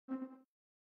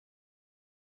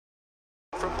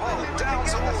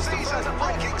into the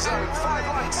braking zone. 5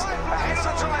 lights ahead of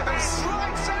the drivers.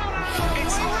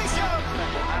 It's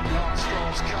and Lance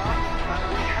Stroll's car.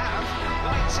 We have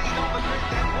 19 on the grid,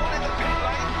 then 1 in the pit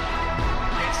lane.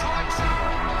 It's lights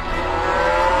out.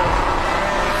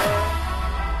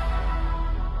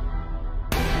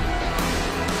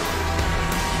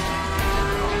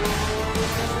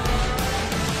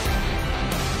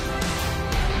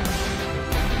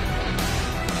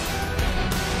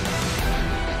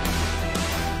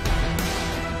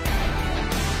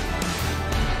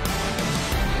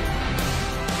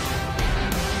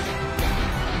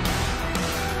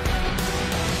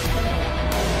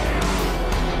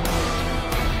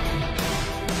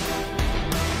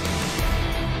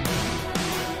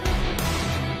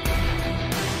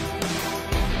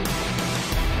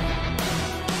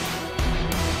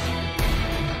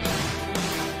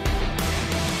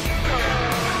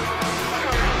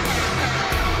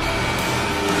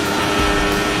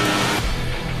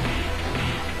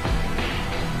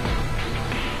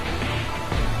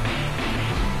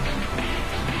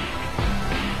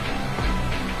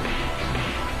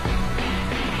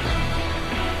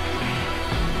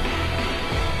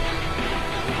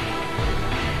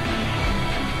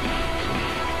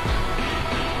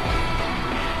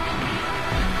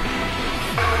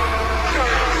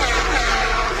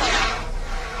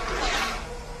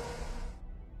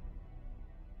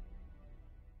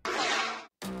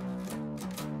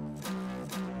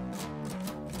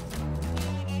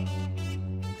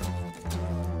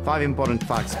 Five important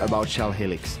facts about Shell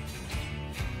Helix.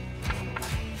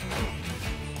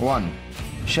 1.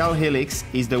 Shell Helix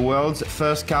is the world's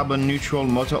first carbon-neutral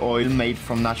motor oil made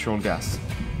from natural gas.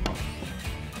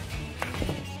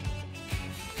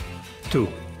 2.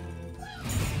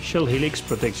 Shell Helix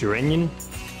protects your engine,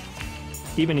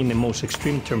 even in the most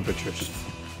extreme temperatures.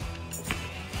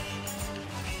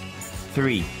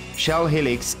 3. Shell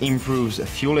Helix improves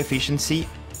fuel efficiency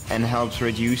and helps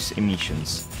reduce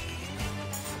emissions.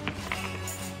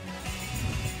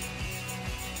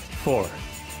 4.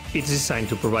 It's designed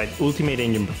to provide ultimate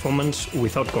engine performance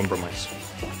without compromise.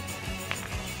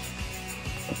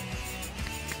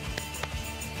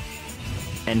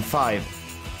 And 5.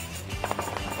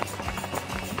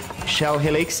 Shell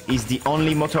Helix is the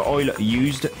only motor oil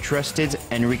used, trusted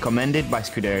and recommended by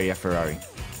Scuderia Ferrari.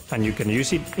 And you can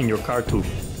use it in your car too.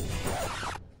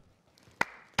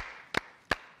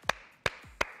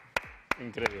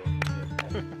 Incredible.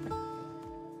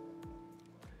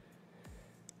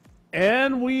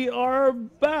 And we are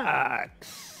back.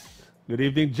 Good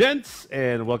evening, gents,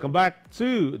 and welcome back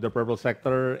to the Purple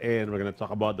Sector. And we're going to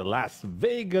talk about the Las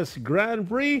Vegas Grand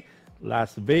Prix.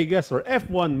 Las Vegas, or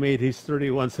F1, made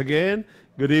history once again.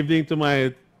 Good evening to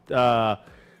my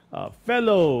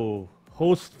fellow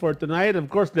host for tonight. Of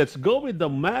course, let's go with the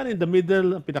man in the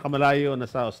middle, pinakamalayo na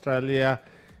sa Australia.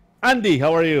 Andy,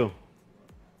 how are you?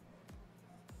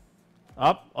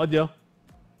 Up, audio.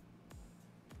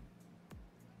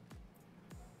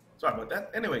 Sorry about that.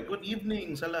 Anyway, good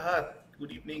evening sa lahat. Good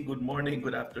evening, good morning,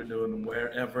 good afternoon,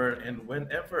 wherever and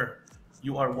whenever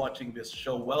you are watching this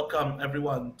show. Welcome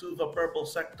everyone to the Purple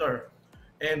Sector.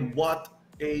 And what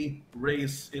a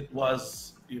race it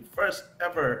was. The first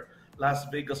ever Las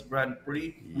Vegas Grand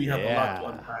Prix. We have a lot to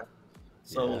unpack.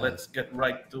 So let's get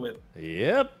right to it.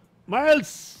 Yep.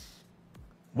 Miles,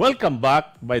 welcome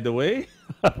back, by the way.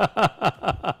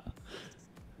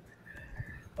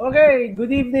 Okay, good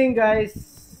evening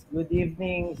guys. Good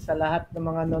evening sa lahat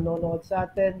ng mga nanonood sa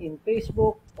atin in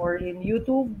Facebook or in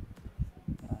YouTube.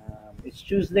 It's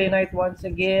Tuesday night once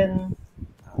again.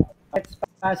 It's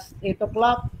past 8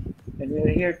 o'clock and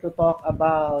we're here to talk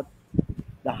about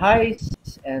the highs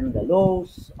and the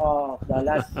lows of the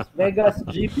Las Vegas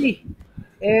GP.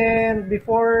 And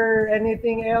before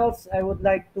anything else, I would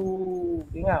like to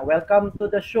welcome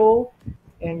to the show,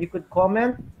 and you could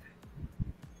comment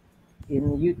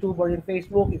in YouTube or in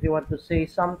Facebook if you want to say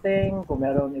something,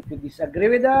 if you disagree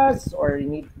with us or you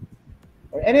need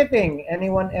or anything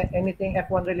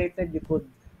F1 related, you could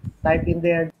type in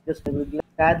there. Just we will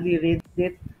gladly read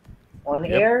it on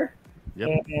air.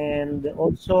 And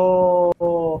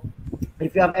also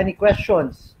if you have any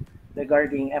questions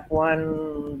regarding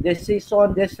F1 this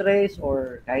season, this race,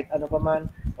 or kahit ano pa man,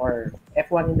 or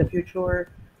F1 in the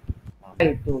future,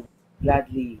 I will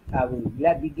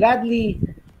be gladly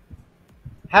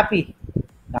happy.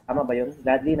 Tama ba yun?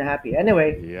 Gladly na happy.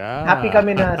 Anyway, happy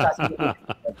kami na sasabihin.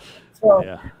 So,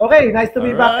 okay, nice to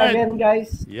be back again,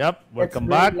 guys. Yep,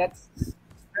 welcome back. Let's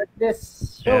start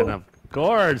this show. And of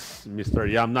course, Mr.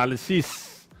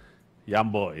 Yamnalysis,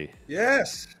 Yamboy.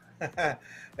 Yes.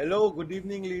 Hello, good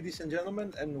evening, ladies and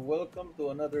gentlemen, and welcome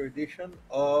to another edition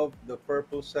of the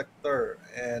Purple Sector.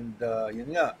 And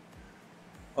yun nga,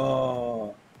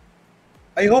 uh,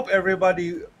 I hope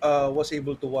everybody was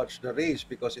able to watch the race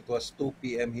because it was 2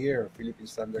 p.m. here, Philippine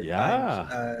Standard Times.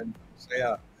 Yeah. And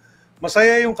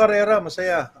masaya yung karera,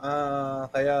 masaya.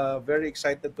 Kaya very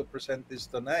excited to present this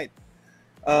tonight.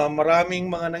 Maraming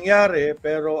mga nangyari,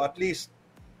 pero at least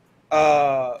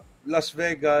Las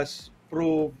Vegas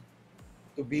proved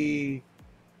to be,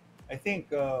 I think,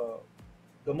 the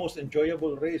most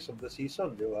enjoyable race of the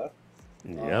season, di ba?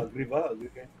 Yep. Agree ba? Agree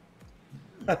kayo?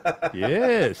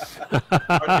 Yes.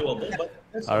 Arguable, but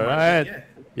that's All the market, right.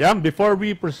 yeah. Yeah, before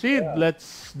we proceed,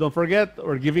 let's don't forget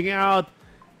we're giving out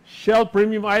Shell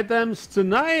premium items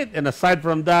tonight. And aside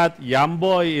from that,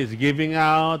 Yamboy is giving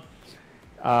out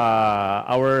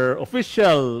our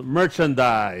official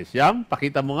merchandise. Yam,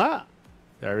 pakita mo nga.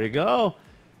 There we go.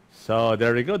 So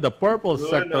there we go, the Purple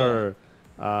Sector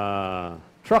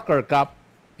Trucker Cup.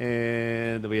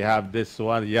 And we have this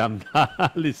one, Yam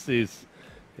Analysis.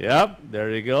 Yep,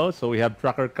 there you go. So we have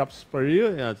Trucker Cups for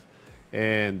you. Yes.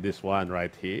 And this one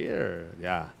right here.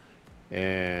 Yeah.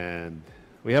 And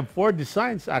we have 4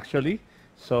 designs actually.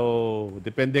 So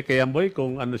depende kay Yamboy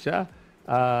kung ano siya.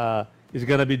 Is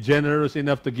gonna be generous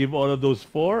enough to give all of those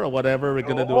 4 or whatever we're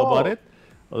gonna do about it.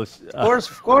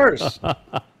 Of course.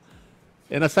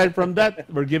 And aside from that,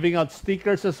 we're giving out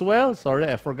stickers as well. Sorry,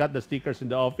 I forgot the stickers in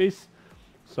the office.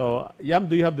 So,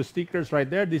 Yam, do you have the stickers right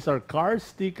there? These are car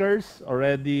stickers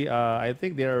already. I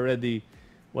think they're already,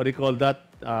 what do you call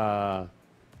that?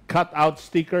 Cut out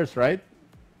stickers, right?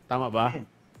 Tama ba?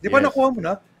 Di ba Yes. nakuha mo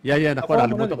na? Yeah, nakuha. Nakuha mo na,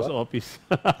 Nalimutan di ko ba? sa office.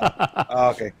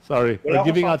 Okay. Sorry. Wala We're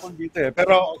giving out. akong sample dito eh.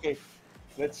 Pero okay,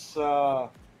 let's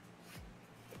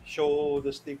show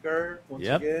the sticker once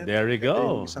Yep, again. there we Ito go.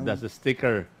 yung isang That's the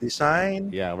sticker. design.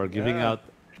 Yeah, we're giving Yeah. out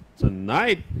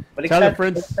tonight. Tell your Baliktad,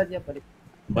 friends. baliktad yan, baliktad.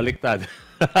 Baliktad.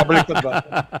 Pabaliktad ba?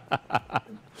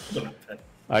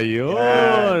 Ayun.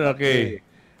 Yan, Okay.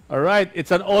 All right.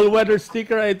 It's an all-weather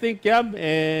sticker, I think, Yam.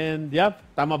 And, yeah,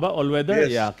 tama ba? All-weather?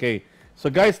 Yes. Yeah, okay. So,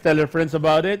 guys, tell your friends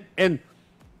about it. And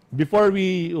before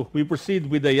we proceed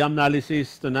with the Yam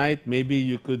analysis tonight, maybe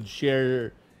you could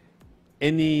share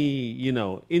any,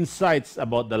 insights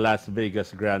about the Las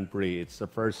Vegas Grand Prix. It's the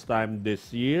first time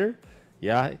this year.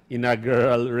 Yeah,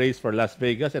 inaugural race for Las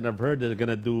Vegas. And I've heard they're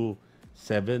going to do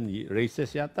 7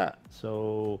 races yata.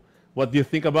 So, what do you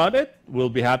think about it? We'll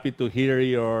be happy to hear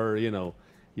your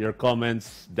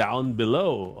comments down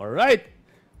below. All right,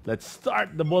 let's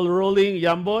start the ball rolling,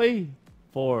 Yamboy,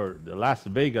 for the Las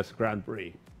Vegas Grand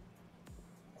Prix.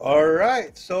 All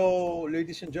right. So,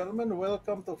 ladies and gentlemen,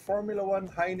 welcome to Formula One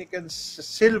Heineken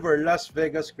Silver Las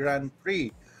Vegas Grand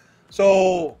Prix.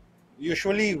 So,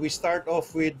 usually we start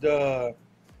off with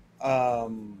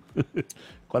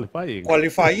Qualifying.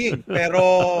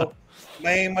 pero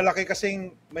may malaki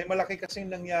kasing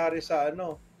nangyari sa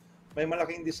may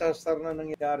malaking disaster na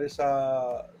nangyari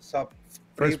sa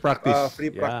First practice. free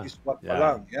Yeah. practice pa Yeah.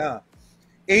 lang. Yeah.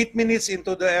 8 minutes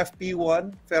into the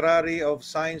FP1, Ferrari of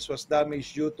Sainz was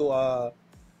damaged due to a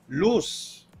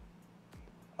loose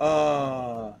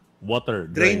Water.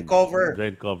 Drain cover.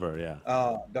 Drain cover, yeah.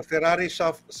 The Ferrari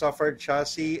suffered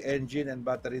chassis, engine, and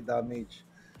battery damage.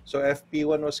 So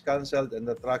FP1 was cancelled and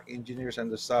the track engineers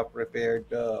and the staff repaired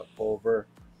the cover.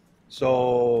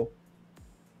 So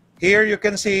here you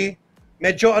can see,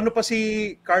 medyo ano pa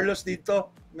si Carlos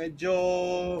dito,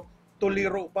 medyo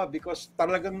tuliro pa because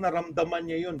talagang naramdaman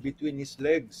niya yun between his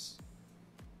legs.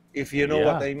 If you know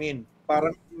Yeah. what I mean.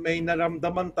 Parang may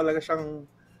naramdaman talaga siyang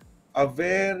a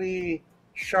very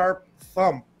sharp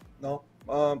thump, no?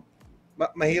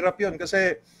 Mahirap yun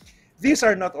kasi these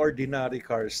are not ordinary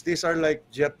cars. These are like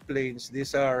jet planes.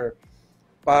 These are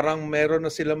parang meron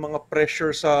na silang mga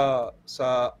pressure sa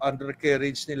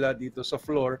undercarriage nila dito sa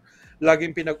floor.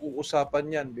 Laging pinag-uusapan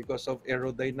yan because of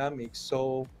aerodynamics.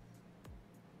 So,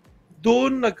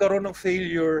 doon nagkaroon ng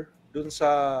failure doon sa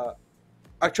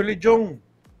actually Jong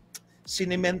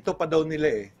sinemento pa daw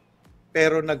nila eh.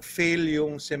 Pero nag-fail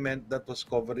yung cement that was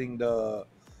covering the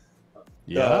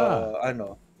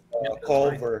That's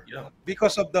cover. right. Yeah.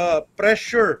 Because of the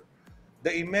pressure,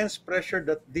 the immense pressure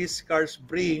that these cars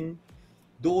bring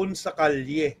doon sa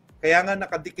kalye. Kaya nga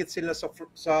nakadikit sila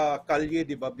sa kalye,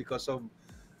 di ba? Because of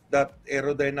that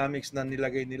aerodynamics na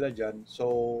nilagay nila dyan.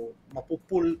 So,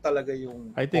 mapupul talaga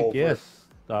yung I think, cover. yes.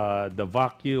 The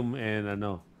vacuum and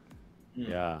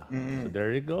Yeah. So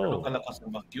there you Ano go. kalakas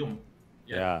ng vacuum.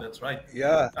 Yeah. That's right.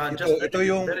 Yeah. Just Ito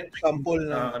yung very quick, sample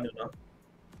na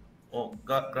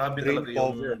grabe drain talaga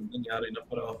cover. yung nangyari na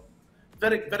pero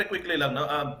very very quickly lang no.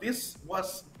 This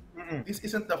was this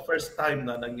isn't the first time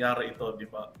na nangyari ito, di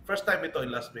ba? First time ito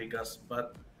in Las Vegas,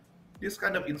 but this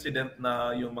kind of incident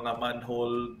na yung mga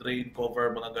manhole, drain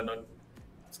cover, mga ganon,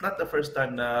 it's not the first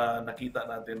time na nakita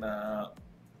natin na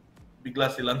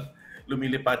bigla silang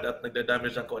lumilipad at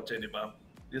nagda-damage ng kotse, di ba?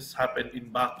 This happened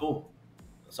in Baku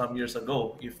some years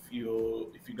ago, if you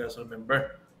guys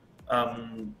remember.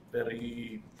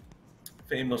 Very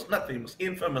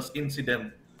infamous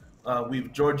incident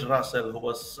with George Russell, who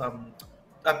was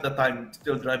at the time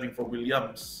still driving for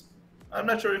Williams. I'm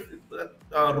not sure if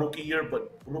rookie year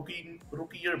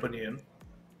year ba niya yun?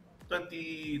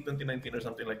 2019 or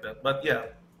something like that. But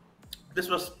yeah, this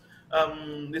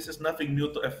is nothing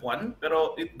new to F1,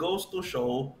 pero it goes to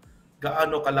show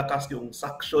gaano kalakas yung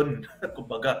suction,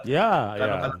 kumbaga. Yeah,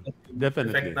 Kalakas yung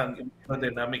definitely. effect ng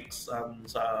aerodynamics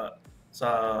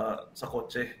sa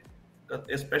kotse.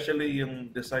 Especially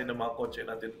yung design ng mga kotse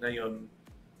natin ngayon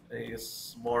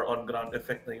is more on ground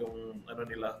effect na yung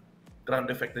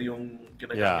ground effect na yung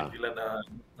ginagamit nila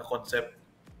na concept.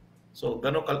 So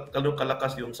ganun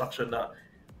kalakas yung suction na,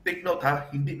 take note ha,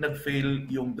 hindi nag-fail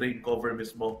yung drain cover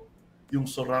mismo. Yung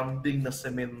surrounding na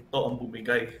semento ang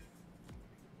bumigay.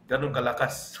 Ganun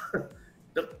kalakas.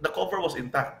 The cover was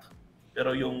intact,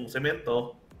 pero yung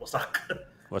semento wasak.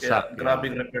 Kaya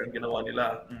grabing repair ang ginawa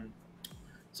nila.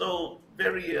 So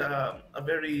a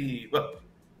very well,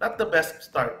 not the best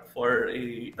start for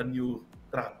a new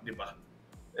track, di ba?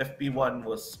 FP1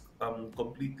 was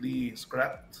completely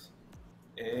scrapped,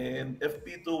 and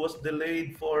FP2 was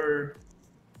delayed for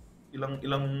ilang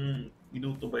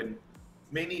minuto ba yun?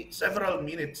 Several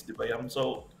minutes, di ba yan?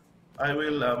 So I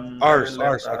will hours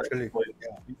actually.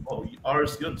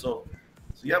 Hours yun. So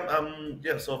yeah,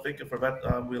 so thank you for that.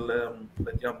 We'll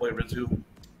let Yamboy resume.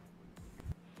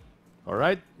 All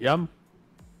right, Yam.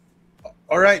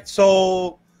 All right,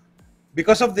 so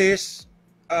because of this,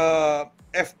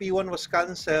 FP1 was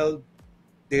cancelled.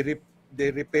 They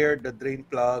repaired the drain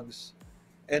plugs,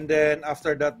 and then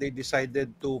after that they decided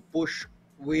to push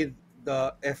with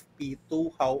the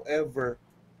FP2. However,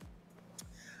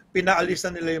 pinaalis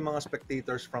na nila yung mga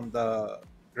spectators from the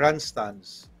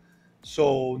grandstands.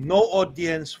 So no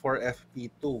audience for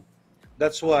FP2.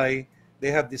 That's why they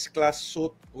have this class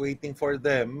suit waiting for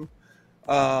them.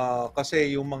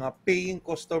 Kasi yung mga paying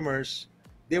customers,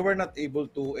 they were not able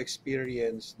to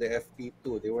experience the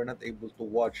FP2. They were not able to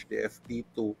watch the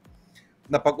FP2.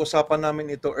 Napag-usapan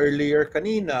namin ito earlier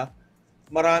kanina.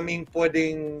 Maraming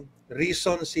pwedeng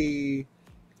reason si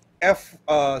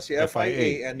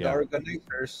FIA and the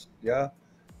organizers. Yeah.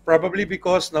 Probably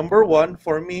because number one,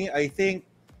 for me, I think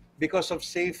because of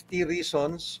safety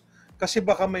reasons, kasi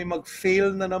baka may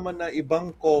mag-fail na naman na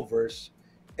ibang covers,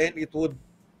 and it would,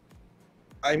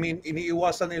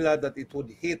 iniiwasan nila that it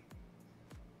would hit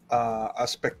a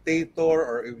spectator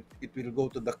or it will go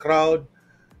to the crowd.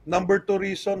 Number two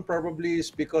reason probably is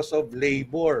because of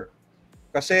labor.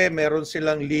 Kasi meron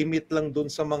silang limit lang dun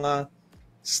sa mga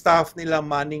staff nila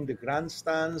manning the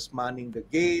grandstands, manning the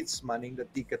gates, manning the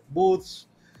ticket booths.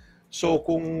 So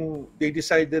kung they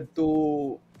decided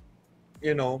to,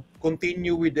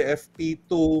 continue with the FP2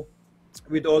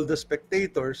 with all the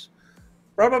spectators,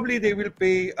 probably they will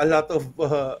pay a lot of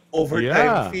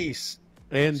overtime fees.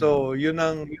 And so yun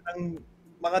ang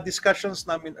mga discussions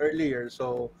namin earlier.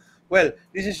 So, well,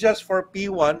 this is just for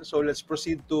P1. So let's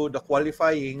proceed to the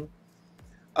qualifying.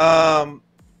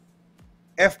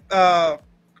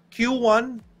 Q1,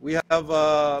 we have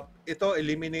ito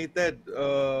eliminated.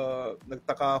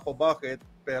 Nagtaka ako bakit,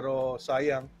 pero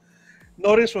sayang.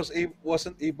 Norris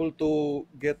wasn't able to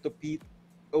get to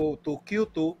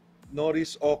Q2.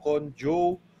 Norris, Ocon,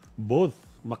 Joe, both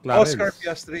McLarens, Oscar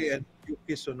Piastri, and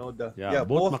Yuki Tsunoda. Yeah,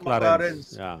 both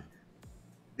McLarens. Yeah.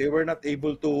 They were not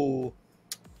able to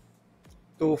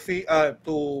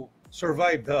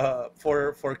survive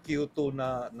for Q2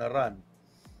 na run.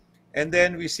 And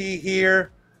then we see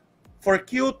here for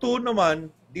Q2 naman,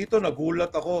 dito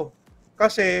nagulat ako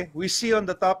kasi we see on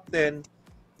the top 10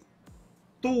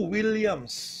 two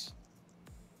Williams.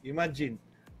 Imagine,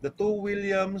 the two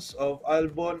Williams of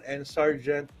Albon and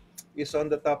Sargent is on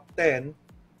the top 10.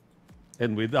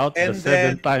 And without the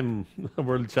seven-time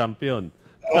world champion.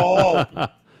 Oh,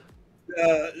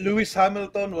 Lewis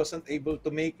Hamilton wasn't able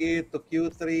to make it to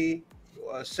Q3.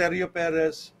 Sergio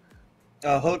Perez,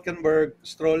 Hülkenberg,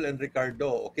 Stroll, and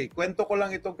Ricardo. Okay, kwento ko lang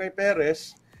ito kay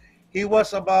Perez. He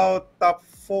was about top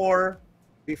 4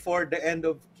 before the end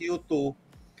of Q2.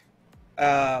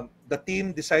 The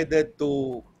team decided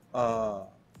to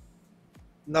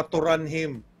not to run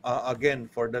him again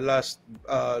for the last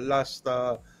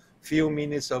few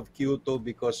minutes of Q2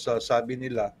 because sabi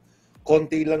nila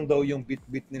konti lang daw yung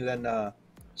bit-bit nila na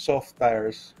soft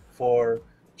tires for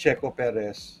Checo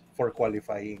Perez for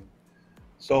qualifying.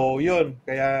 So yun,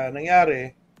 kaya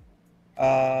nangyari,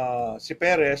 si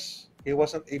Perez, he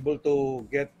wasn't able to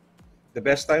get the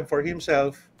best time for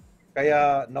himself,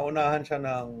 kaya naunahan siya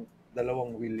ng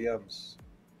dalawang Williams.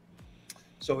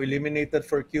 So eliminated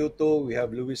for Q2, we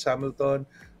have Lewis Hamilton,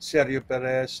 Sergio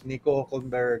Perez, Nico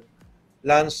Hülkenberg,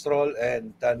 Lance Stroll,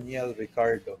 and Daniel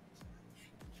Ricciardo.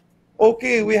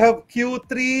 Okay, we have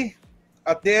Q3.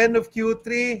 At the end of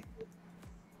Q3,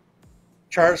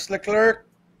 Charles Leclerc,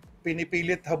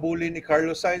 pinipilit habulin ni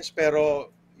Carlos Sainz, pero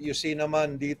you see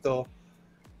naman dito,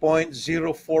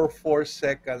 0.044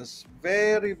 seconds.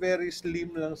 Very, very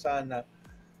slim lang sana.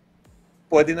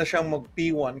 Pwede na siyang mag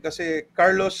P1 kasi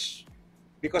Carlos,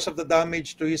 because of the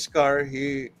damage to his car,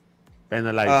 he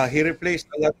Penalized. replaced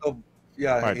a lot of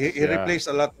Parts, he replaced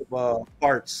a lot of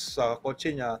parts sa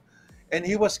kotse niya, and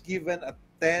he was given a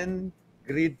 10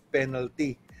 grid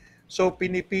penalty. So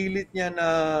pinipilit niya na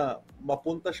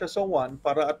mapunta siya sa 1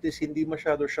 para at least hindi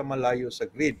masyado siya malayo sa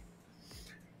grid.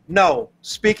 Now,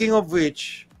 speaking of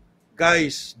which,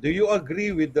 guys, do you agree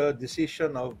with the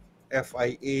decision of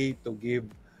FIA to give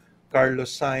Carlos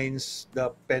Sainz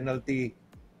the penalty?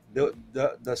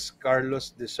 Does Carlos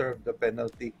deserve the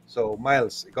penalty? So,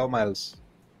 Miles, ikaw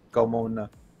muna.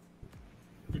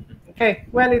 Okay,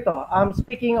 well ito,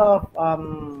 speaking of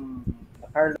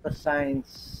Carlos Sainz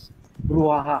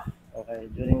brouhaha, okay,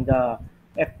 during the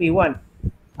FP1,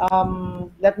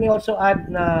 let me also add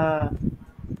na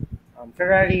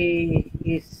Ferrari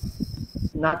is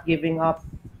not giving up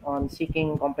on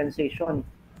seeking compensation.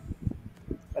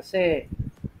 Kasi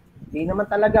di naman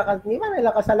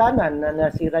nila kasalanan na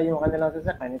nasira yung kanilang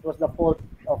sasakyan. It was the fault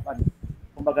of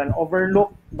an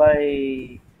overlook by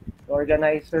the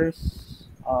organizers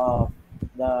of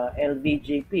the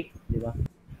LVGP, di ba?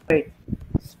 Okay.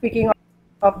 Speaking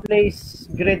of place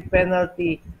grid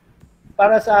penalty,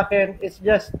 para sa akin it's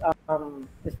just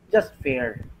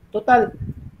fair. Total,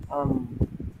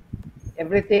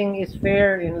 everything is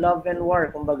fair in love and war,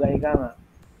 kumbaga ika nga.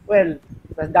 Well,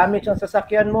 damage ang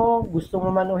sasakyan mo, gusto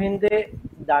mo man o hindi,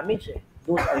 damage eh.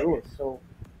 Those are rules. So,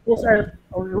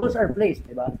 rules are placed,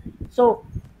 di ba? So,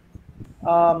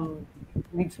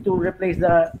 needs to replace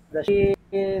the sheet,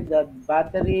 the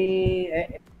battery,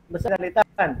 basta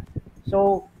nalitan.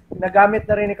 So, nagamit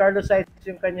na rin ni Carlos Sainz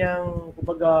yung kanyang,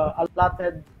 kumbaga,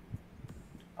 allotted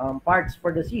parts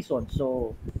for the season.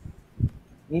 So,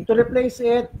 need to replace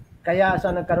it, kaya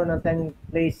sa nagkaroon ng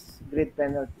 10 place grid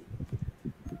penalty.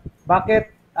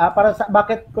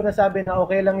 Bakit ko nasabi na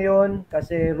okay lang 'yon?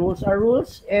 Kasi rules are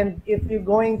rules, and if you're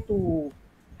going to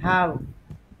have,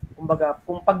 kumbaga,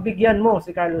 kung pagbigyan mo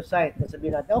si Carlos Sainz,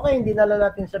 sabihin natin, okay, hindi na lang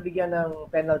natin siya bigyan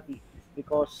ng penalty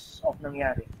because of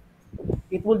nangyari.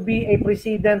 It would be a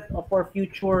precedent for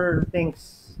future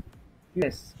things.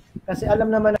 Yes. Kasi alam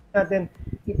naman natin,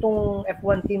 itong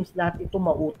F1 teams lahat ito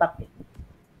mautak eh.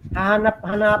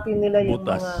 Hanapin nila yung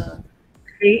Butas. mga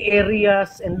gray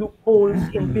areas and loopholes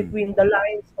in between the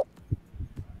lines of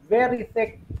very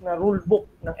thick na rule book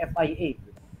ng FIA.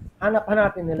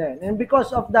 Hanapin nila yan. And because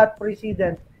of that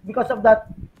precedent, because of that,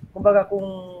 kumbaga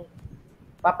kung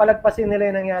papalagpasin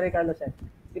nila yung nangyari, Carlos Sainz,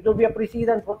 it will be a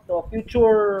precedent for the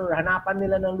future, hanapan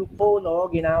nila ng loophole,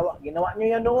 ginawa nyo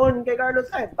yan noon kay Carlos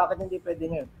Sainz, bakit hindi pwede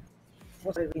ngayon?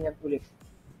 Mas rin yan ulit.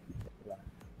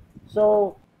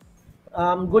 So,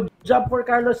 good job for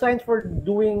Carlos Sainz for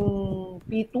doing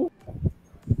P2,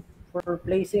 for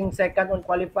placing second on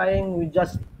qualifying with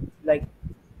just like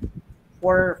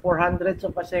 400ths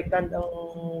of a second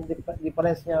ang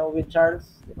difference niya with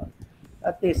Charles, diba?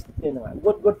 At least,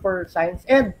 good for Sainz.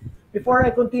 And before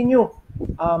I continue,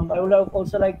 I would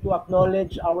also like to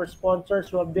acknowledge our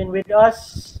sponsors who have been with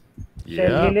us,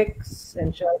 Shell Helix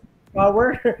and Shell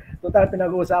Power. Total,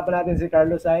 pinag-uusapan natin si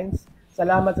Carlos Sainz.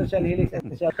 Salamat sa Shell Helix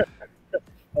and Shell.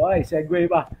 Okay,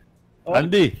 segue ba? Oh.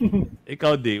 Andy,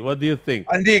 ikaw di, what do you think?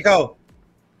 Andy, ikaw,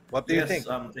 what do you think?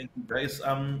 Thank you guys.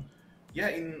 Yeah,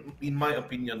 in my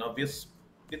opinion, obvious,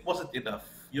 it wasn't enough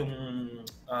yung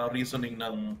reasoning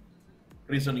ng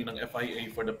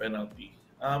FIA for the penalty.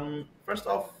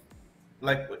 First off,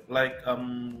 like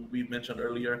we mentioned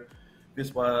earlier,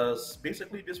 this was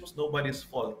nobody's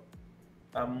fault.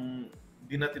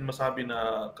 Di natin masabi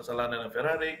na kasalanan ng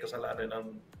Ferrari, kasalanan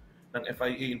ng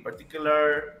FIA in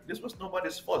particular. This was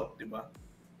nobody's fault, di ba?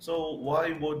 So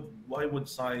why would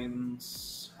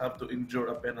Sainz have to endure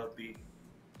a penalty?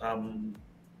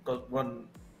 Walang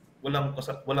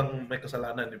may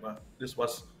kasalanan, di ba? This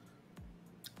was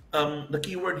the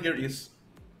keyword here is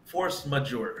force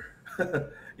majeure.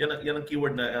 yan ang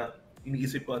keyword na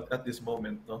iniisip ko at this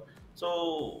moment, no?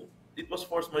 So it was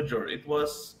force majeure. It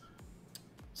was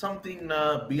something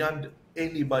na beyond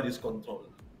anybody's control.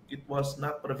 It was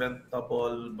not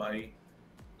preventable by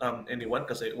anyone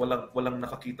kasi walang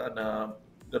nakakita na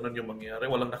ganun yung mangyayari,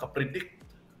 walang nakapredict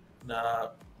na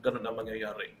ganun ang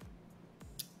mangyayari.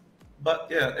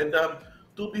 But yeah, and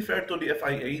to be fair to the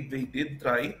FIA, they did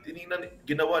try.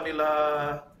 Ginawa nila,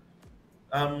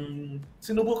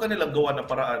 sinubukan nilang gawa ng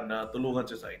paraan na tulungan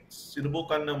si Sainz.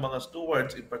 Sinubukan ng mga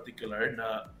stewards in particular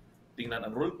na tingnan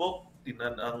ang rulebook,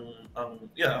 tingnan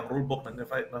ang rulebook ng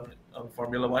ng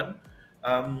Formula 1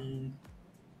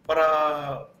 para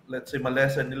let's say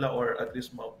malesen nila or at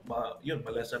least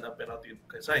malesen ang penalty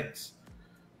kay Sainz.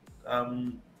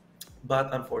 But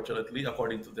unfortunately,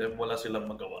 according to them, wala silang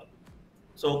magawa.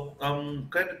 So,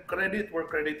 credit where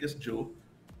credit is due.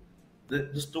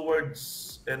 The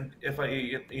stewards and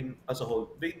FIA as a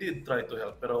whole, they did try to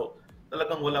help, pero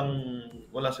talagang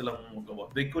wala silang magawa.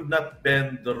 They could not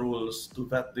bend the rules to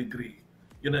that degree.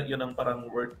 Yun ang parang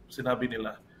word sinabi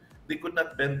nila. They could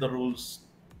not bend the rules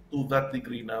to that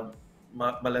degree na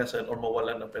malesen or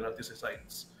mawalan ng penalty si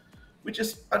Sainz, which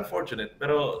is unfortunate.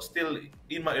 Pero still,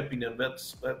 in my opinion, that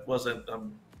wasn't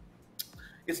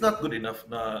it's not good enough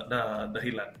na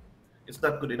dahilan. It's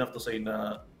not good enough to say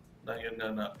na yun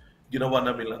na ginawa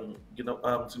namin lang,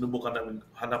 sinubukan namin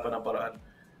hanapan ng paraan.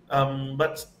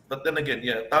 But then again,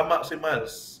 yeah, tama si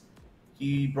Miles.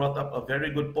 He brought up a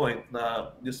very good point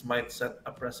na this might set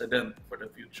a precedent for the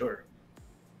future.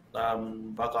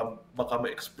 Baka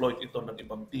ma-exploit ito ng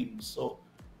ibang teams. So,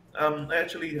 I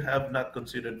actually have not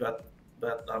considered that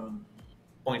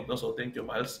point. No? So, thank you,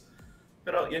 Miles.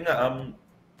 Pero yun nga,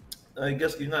 I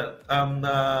guess yun nga,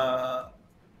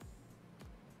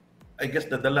 I guess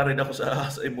nadala rin ako sa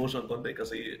emotion konti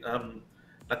kasi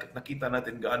nakita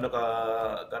natin gaano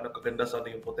kaganda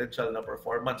sana yung potential na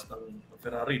performance ng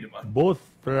Ferrari, di ba? Both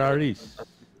Ferraris.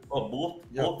 Both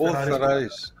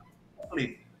Ferraris.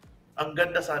 Actually, ang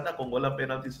ganda sana kung walang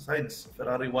penalty sa Sainz.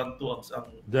 Ferrari 1-2 ang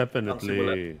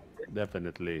Definitely.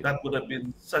 Definitely. That would have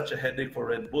been such a headache for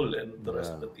Red Bull and the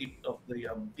rest of the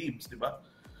teams, di ba?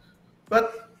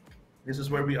 But this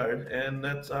is where we are, and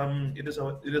that's it is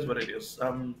what it is.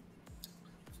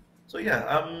 So yeah,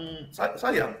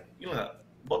 sayang. Yun nga,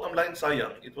 bottom line,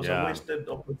 sayang. It was a wasted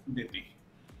opportunity.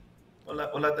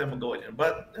 Wala tayong magawa niyan.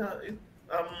 But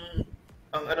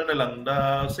ang ano na lang,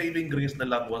 the saving grace na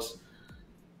lang was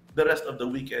the rest of the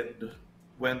weekend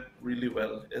went really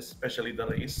well, especially the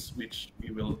race, which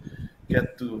we will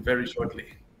get to very shortly.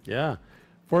 Yeah.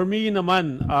 For me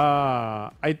naman,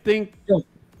 I think Jong.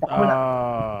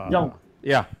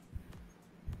 yeah.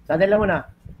 Sandali lang muna.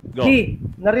 Go. G,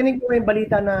 narinig ko yung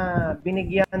balita na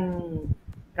binigyan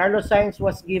Carlos Sainz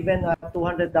was given a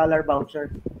 $200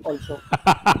 voucher also.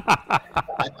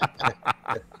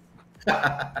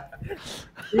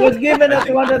 He was given a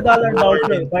 $200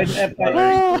 voucher by the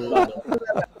FIA.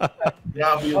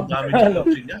 Grabe yung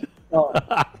damage niya.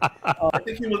 I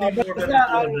think he will need more than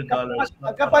 $200.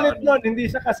 Ang kapalit nun, hindi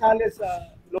siya kasali sa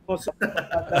lawsuit.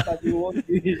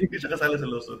 Hindi siya kasali sa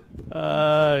lawsuit.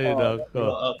 Ay,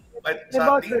 nako.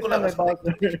 Sa tingin ko lang,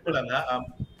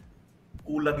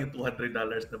 kulang yung $200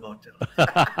 na voucher.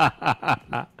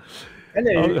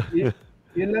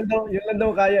 Yun lang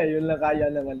daw kaya. Yun lang kaya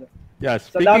ng ano. Yeah,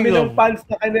 sa dami ng fans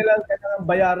na kanilang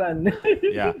bayaran.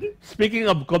 Yeah. Speaking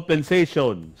of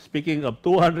compensation, speaking of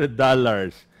 $200,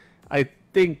 I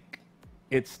think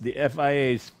it's the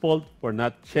FIA's fault for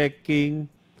not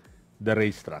checking the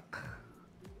racetrack.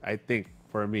 I think,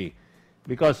 for me.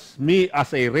 Because me,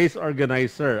 as a race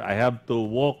organizer, I have to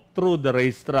walk through the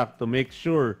racetrack to make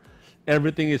sure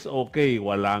everything is okay.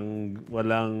 Walang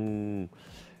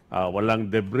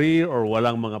debris or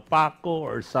walang mga pako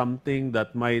or something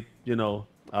that might,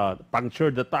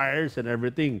 puncture the tires and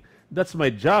everything. That's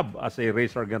my job as a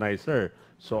race organizer.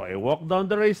 So I walk down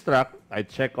the racetrack, I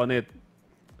check on it.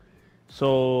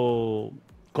 So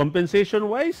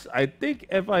compensation-wise, I think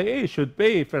FIA should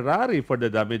pay Ferrari for the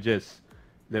damages.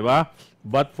 Diba?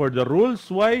 But for the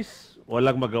rules-wise,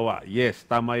 walang magawa. Yes,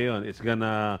 tama yun. It's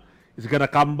gonna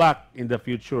come back in the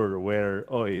future where,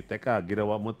 teka,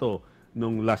 ginawa mo to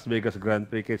nung Las Vegas Grand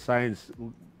Prix kay Sainz.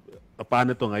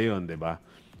 Paano to ngayon, diba?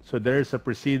 So there is a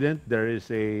precedent, there is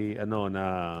a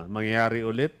na mangyayari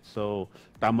ulit. So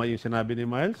tama yung sinabi ni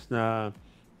Miles na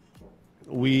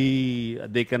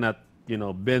they cannot,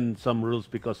 bend some rules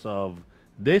because of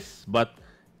this, but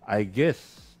I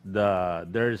guess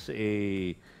there's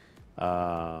a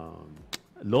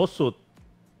lawsuit,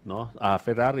 no?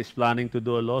 Ferrari is planning to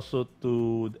do a lawsuit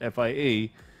to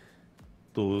FIA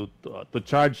to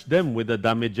charge them with the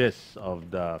damages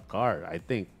of the car. I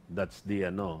think that's the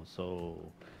so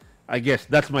I guess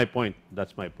that's my point.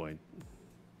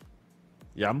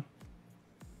 Yam?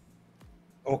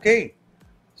 Okay.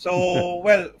 So,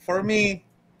 well, for me,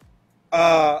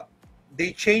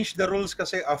 they changed the rules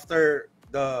kasi after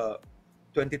the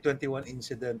 2021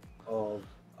 incident of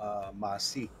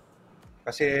Masi.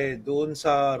 Kasi doon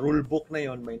sa rule book na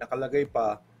yon may nakalagay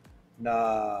pa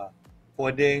na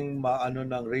pwedeng maano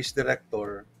ng race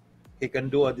director, he can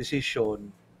do a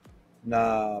decision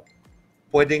na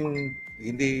pwedeng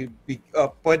hindi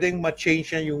pwedeng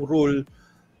ma-change niya yung rule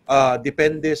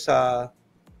depende sa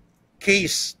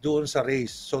case doon sa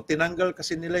race. So tinanggal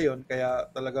kasi nila yon kaya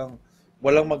talagang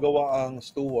walang magawa ang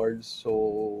stewards.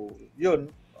 So yun,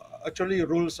 actually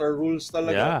rules are rules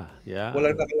talaga. Yeah.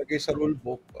 Walang nakalagay sa rule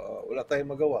book, wala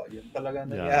tayong magawa. Yun talaga Yeah.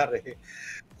 nangyari.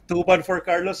 Too bad for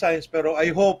Carlos Sainz, pero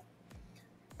I hope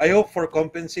for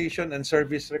compensation and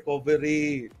service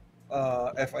recovery,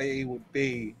 FIA would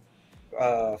pay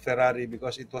Ferrari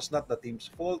because it was not the team's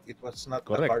fault, it was not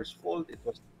the Correct. car's fault, it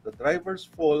was the driver's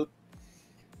fault.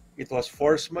 It was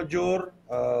force majeure.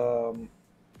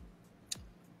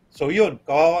 So yun,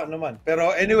 kawawa naman.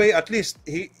 Pero anyway, at least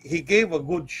he gave a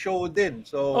good show din.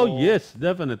 So Oh yes,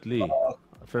 definitely.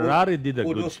 Ferrari did a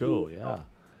good kudos show. to- Yeah.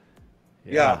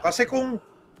 Yeah, kasi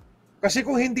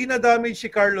kung hindi na damage si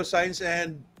Carlos Sainz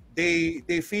and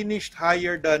they finished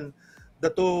higher than the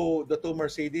two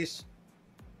Mercedes.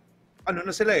 Ano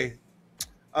na sila eh?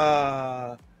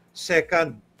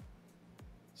 Second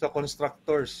sa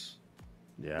constructors.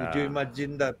 Would you Yeah.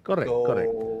 imagine that? Correct, So,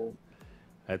 correct.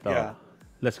 Ito. Yeah.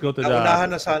 Let's go to naunahan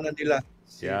the na sana nila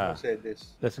si Yeah.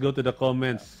 Mercedes. Let's go to the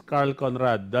comments. Carl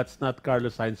Conrad, that's not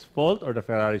Carlos Sainz's fault or the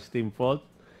Ferrari's team fault.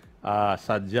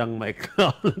 Sadyang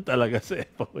ma-crown talaga sa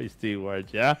FOA steward,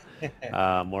 yeah?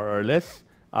 More or less.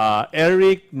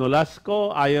 Eric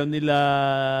Nolasco, ayaw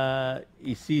nila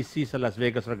isisi sa Las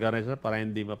Vegas organizer para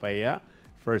hindi mapahiya.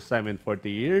 First time in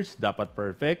 40 years, dapat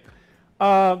perfect.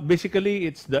 Basically,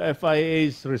 it's the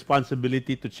FIA's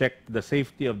responsibility to check the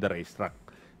safety of the racetrack.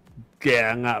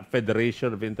 Kaya nga,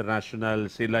 Federation of International,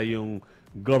 sila yung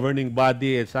governing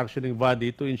body and sanctioning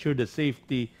body to ensure the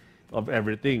safety of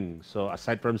everything. So,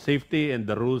 aside from safety and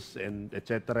the rules and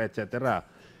etc., etc.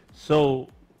 So,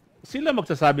 sila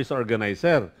magsasabi sa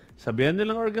organizer. Sabihan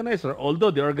nilang organizer, although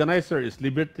the organizer is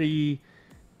Liberty,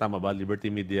 tama ba?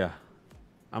 Liberty Media.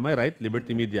 Am I right?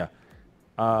 Liberty Media.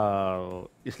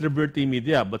 Is Liberty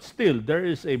Media, but still, there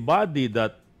is a body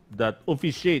that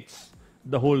officiates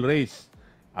the whole race.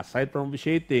 Aside from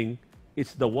officiating,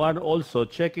 it's the one also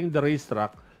checking the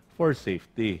racetrack for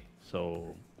safety.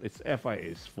 So, it's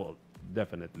FIA's fault,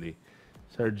 definitely.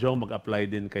 Sir Joe, mag-apply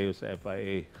din kayo sa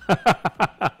FIA.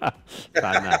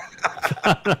 Sana.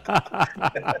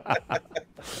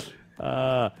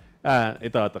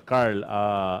 Ito, Carl.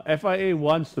 FIA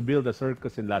wants to build a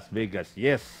circus in Las Vegas.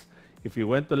 Yes. If you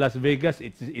went to Las Vegas,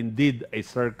 it's indeed a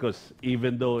circus.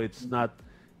 Even though it's not,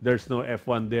 there's no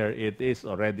F1 there, it is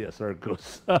already a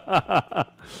circus.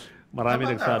 Marami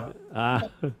Tama nagsabi.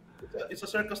 It's a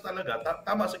circus talaga.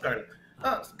 Tama si Carl.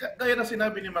 Gaya na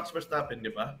sinabi ni Max Verstappen, di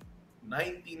ba?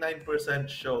 99%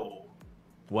 show,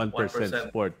 1%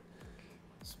 sport.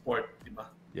 sport, di ba?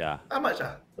 Yeah. Tama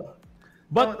siya.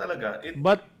 But, Tama talaga. They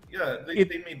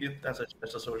made it as a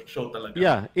show talaga.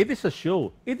 yeah, it is a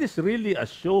show. It is really a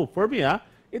show. For me,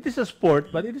 it is a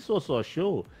sport, but it is also a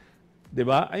show.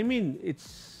 Diba? I mean,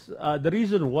 it's the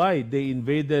reason why they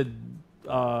invaded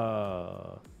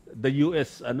the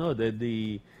US,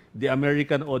 the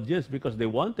American audience, because they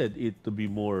wanted it to be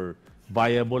more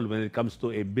viable when it comes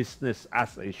to a business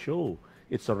as a show.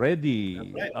 It's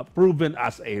already proven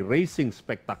as a racing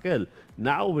spectacle.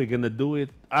 Now we're gonna do it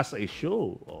as a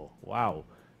show. Oh, wow.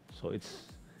 So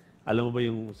it's, alam mo ba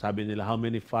yung sabi nila, how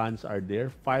many fans are there?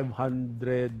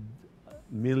 500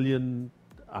 million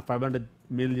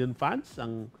fans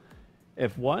ang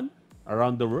F1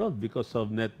 around the world because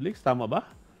of Netflix. Tama ba?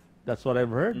 That's what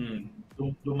I've heard.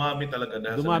 Dumami talaga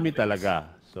dahil sa Dumami Netflix.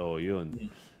 talaga. So, yun.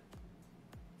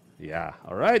 Yeah.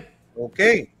 All right.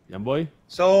 Okay. Yan, boy.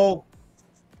 So,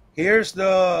 here's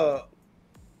the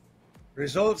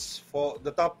results for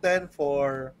the top 10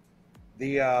 for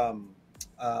the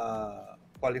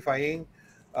qualifying.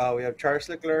 We have Charles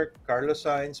Leclerc, Carlos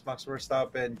Sainz, Max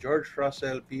Verstappen, George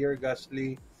Russell, Pierre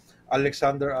Gasly,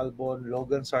 Alexander Albon,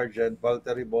 Logan Sargent,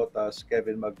 Valtteri Bottas,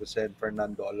 Kevin Magnussen,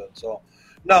 Fernando Alonso.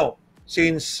 Now,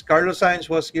 since Carlos Sainz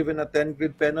was given a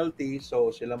 10-grid penalty,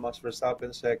 so sila Max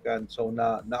Verstappen second, so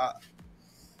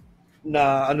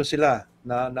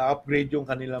na-upgrade yung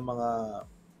kanilang mga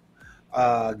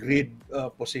grid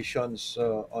positions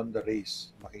on the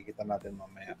race. Makikita natin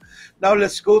mamaya. Now,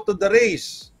 let's go to the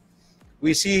race.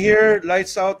 We see here,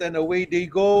 lights out and away they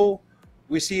go.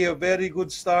 We see a very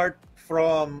good start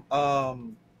from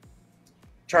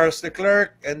Charles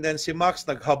Leclerc, and then si Max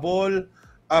naghabol.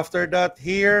 After that,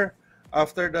 here,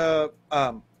 after the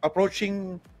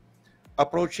approaching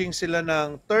sila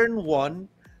ng turn 1,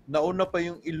 nauna pa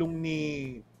yung ilong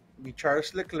ni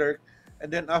Charles Leclerc, and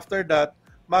then after that,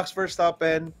 Max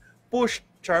Verstappen pushed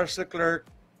Charles Leclerc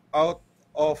out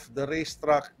of the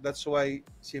racetrack. That's why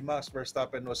si Max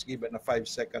Verstappen was given a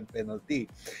 5-second penalty.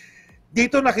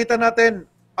 Dito nakita natin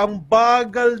ang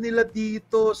bagal nila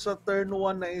dito sa turn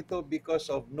 1 na ito because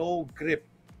of no grip.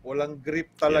 Walang grip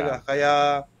talaga.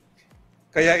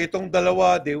 Kaya itong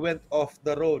dalawa, they went off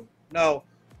the road. Now,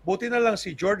 buti na lang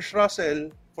si George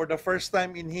Russell, for the first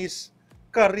time in his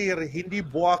career, hindi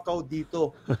buwakaw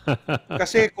dito.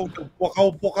 Kasi kung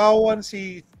buwakaw-bukawan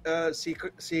si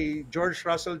George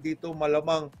Russell dito,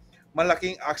 malamang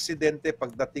malaking aksidente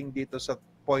pagdating dito sa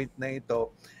point na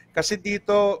ito. Kasi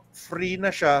dito, free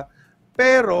na siya.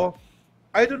 Pero,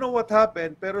 I don't know what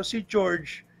happened, pero si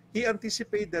George, he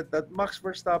anticipated that Max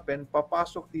Verstappen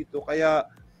papasok dito, kaya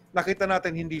nakita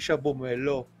natin hindi siya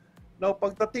bumuelo. Now,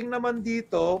 pagdating naman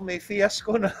dito, may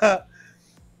fiasco na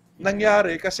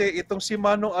nangyari kasi itong si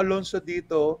Manong Alonso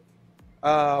dito,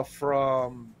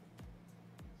 from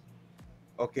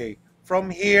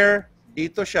here,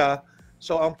 dito siya.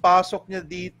 So, ang pasok niya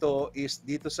dito is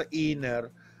dito sa inner.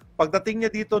 Pagdating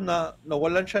niya dito,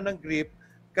 nawalan siya ng grip,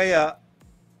 kaya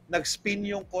nag-spin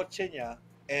yung kotse niya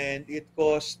and it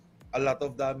caused a lot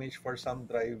of damage for some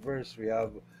drivers. We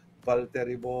have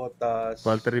Valtteri Bottas.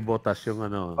 Valtteri Bottas yung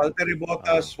ano. Valtteri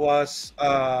Bottas was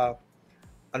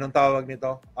anong tawag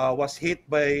nito? Was hit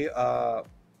by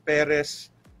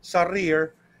Perez sa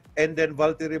rear, and then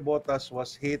Valtteri Bottas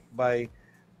was hit by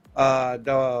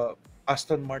the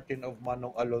Aston Martin of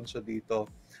Manong Alonso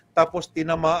dito. Tapos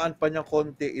tinamaan pa niya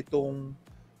konti itong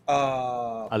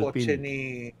kotse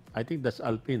ni... I think that's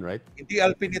Alpine, right? Hindi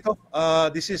Alpine ito.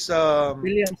 This is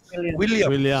Williams,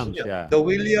 yeah. The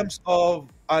Williams of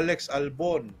Alex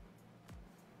Albon.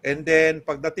 And then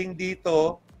pagdating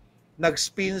dito,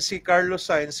 nag-spin si Carlos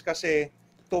Sainz kasi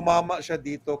tumama siya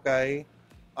dito kay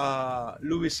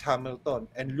Lewis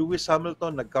Hamilton. And Lewis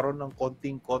Hamilton nagkaroon ng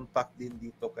konting contact din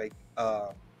dito kay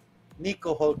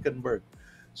Nico Hülkenberg.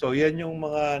 So yan yung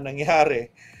mga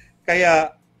nangyari.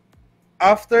 Kaya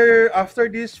after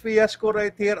this fiasco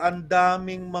right here, ang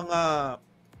daming mga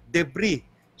debris.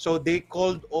 So they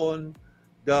called on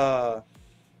the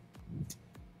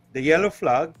yellow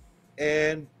flag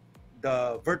and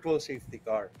the virtual safety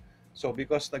car. So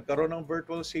because nagkaroon ng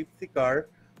virtual safety car,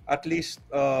 at least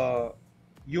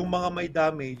yung mga may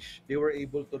damage, they were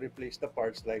able to replace the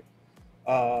parts like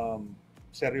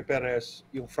Sergio Perez,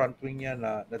 yung front wing niya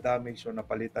na damage, so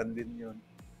napalitan din yun.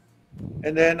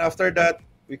 And then after that,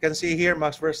 we can see here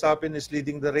Max Verstappen is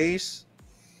leading the race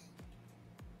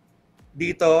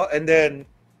dito, and then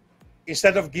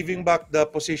instead of giving back the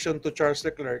position to Charles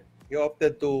Leclerc, he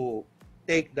opted to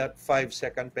take that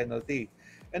 5-second penalty.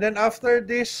 And then after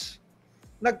this,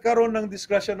 nagkaroon ng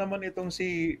disgrasya naman itong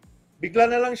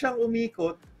bigla na lang siyang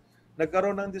umikot,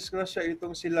 nagkaroon ng disgrasya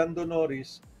itong si Lando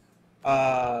Norris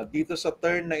dito sa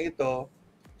turn na ito.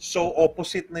 So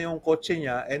opposite na yung kotse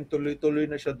niya and tuloy-tuloy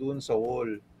na siya doon sa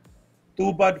wall. Too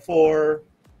bad for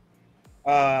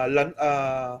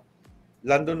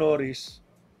Lando Norris.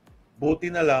 Buti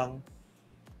na lang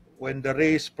when the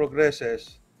race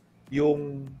progresses,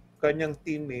 yung kanyang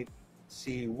teammate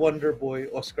si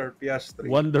Wonderboy Oscar Piastri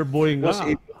Wonderboy nga. was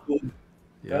able to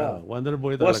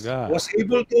Wonderboy talaga. was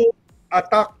able to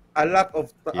attack a lot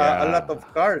of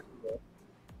cars.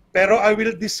 Pero I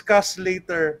will discuss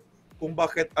later kung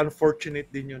bakit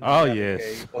unfortunate din yun. Oh,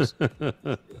 yes.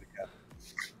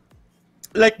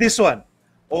 Like this one.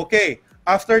 Okay,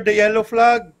 after the yellow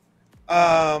flag,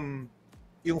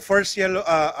 yung first yellow,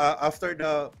 after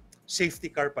the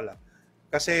safety car pala.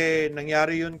 Kasi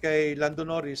nangyari yun kay Lando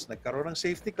Norris, nagkaroon ng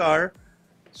safety car,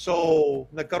 so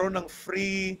nagkaroon ng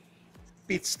free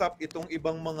pit stop itong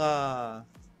ibang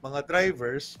mga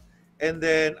drivers, and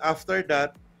then after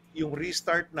that, yung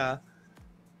restart na,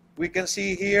 we can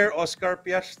see here Oscar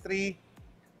Piastri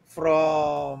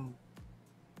from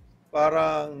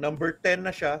parang number 10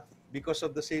 na siya because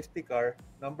of the safety car.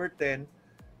 Number 10,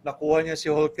 nakuha niya si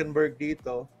Hülkenberg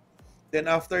dito. Then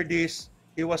after this,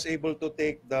 he was able to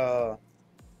take the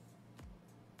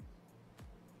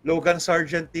Logan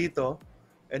Sargent dito.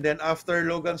 And then after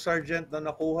Logan Sargent na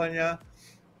nakuha niya,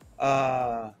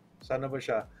 sana ba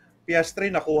siya?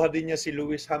 Piastri, nakuha din niya si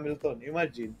Lewis Hamilton.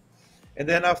 Imagine. And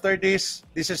then after this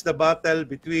is the battle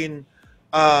between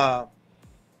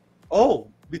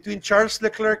between Charles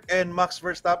Leclerc and Max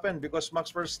Verstappen, because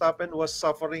Max Verstappen was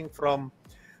suffering from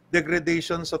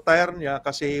degradation sa tire niya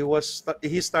kasi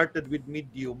he started with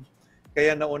medium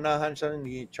Kaya naunahan siya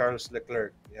ni Charles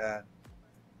Leclerc. Yan.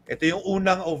 Ito yung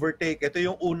unang overtake. Ito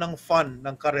yung unang fun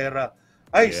ng karera.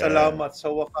 Ay, Yeah. salamat sa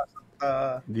wakas.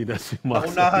 Hindi na si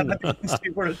Max. Naunahan natin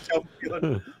si World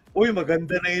Champion. Uy,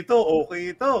 maganda na ito.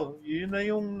 Okay ito. Yun na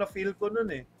yung na-feel ko nun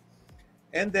eh.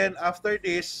 And then, after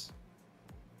this,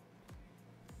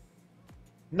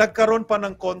 nagkaroon pa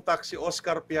ng contact si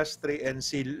Oscar Piastri and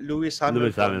si Lewis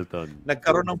Hamilton. Lewis Hamilton.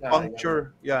 Nagkaroon ng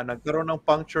puncture. Yeah, nagkaroon ng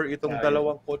puncture itong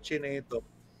dalawang kotse na ito.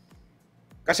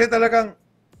 Kasi talagang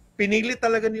pinili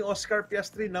talaga ni Oscar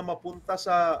Piastri na mapunta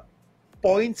sa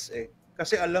points eh.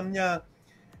 Kasi alam niya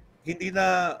hindi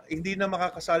na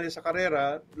makakasali sa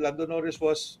karera. Lando Norris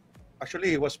was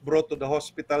brought to the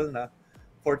hospital na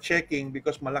for checking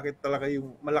because malakas talaga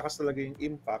yung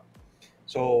impact.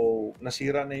 So,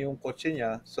 nasira na yung kotse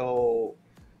niya. So,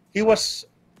 he was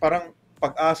parang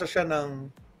pag-asa siya ng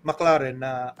McLaren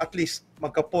na at least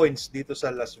magka-points dito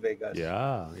sa Las Vegas.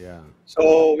 Yeah.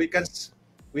 So, we can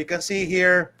see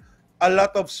here a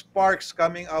lot of sparks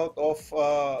coming out of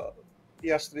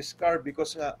Piastri's car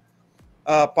because nga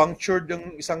punctured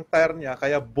yung isang tire niya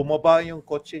kaya bumaba yung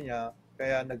kotse niya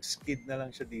kaya nag-skid na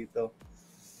lang siya dito.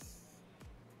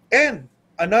 And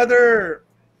another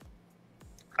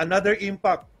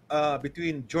impact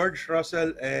between George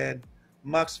Russell and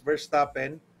Max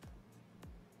Verstappen.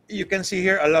 You can see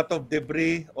here a lot of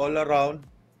debris all around.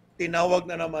 Tinawag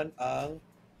na naman ang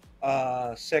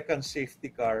second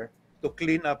safety car to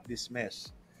clean up this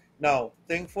mess. Now,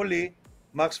 thankfully,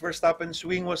 Max Verstappen's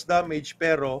wing was damaged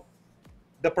pero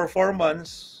the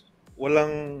performance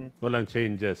walang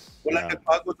changes. Walang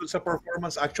nagbago dun sa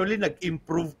performance. Actually,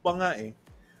 nag-improve pa nga eh.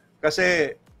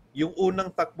 Kasi yung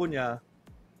unang takbo niya,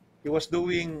 he was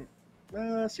doing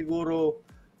siguro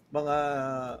mga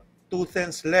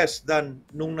 2/10 less than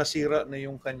nung nasira na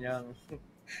yung kanyang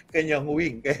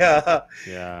wing. Kaya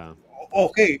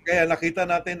okay, kaya nakita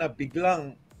natin na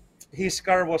biglang his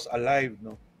car was alive,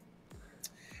 no?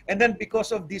 And then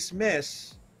because of this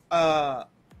mess,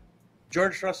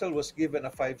 George Russell was given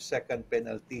a 5-second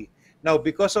penalty. Now,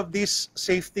 because of this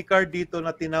safety car dito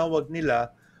na tinawag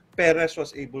nila, Perez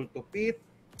was able to pit,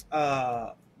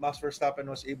 Max Verstappen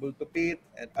was able to pit,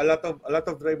 and a lot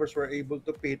of drivers were able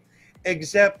to pit,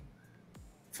 except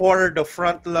for the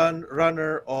front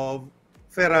runner of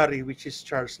Ferrari, which is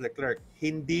Charles Leclerc.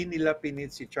 Hindi nila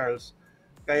pinit si Charles.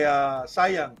 Kaya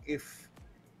sayang, if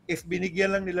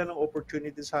binigyan lang nila ng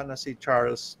opportunity sana si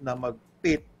Charles na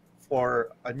mag-pit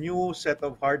for a new set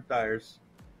of hard tires,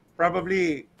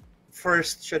 probably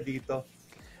first siya dito.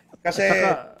 Kasi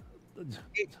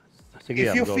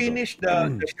if you finish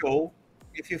the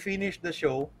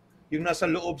show, yung nasa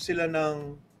loob sila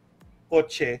ng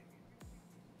kotse,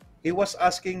 he was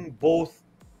asking both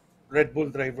Red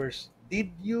Bull drivers, did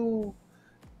you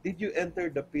enter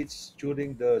the pits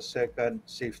during the second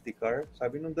safety car?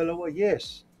 Sabi nung dalawa,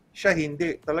 yes. Siya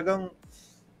hindi. Talagang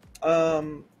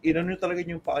inano talaga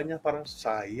yung paa niya, parang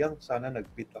sayang, sana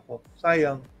nag-pit ako.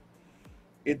 Sayang.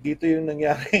 Dito yung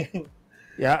nangyari.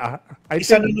 Yeah,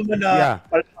 Isa na naman na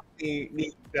ni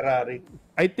Ferrari.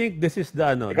 I think this is the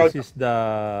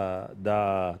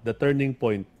turning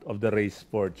point of the race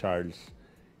for Charles.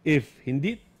 If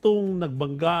hindi itong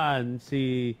nagbanggaan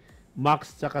si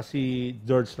Max tsaka si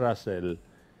George Russell,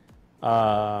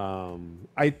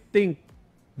 I think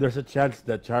there's a chance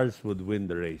that Charles would win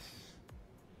the race.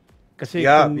 Kasi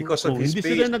kung hindi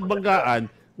sila nagbanggaan,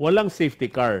 walang safety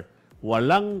car.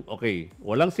 Walang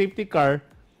safety car,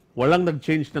 walang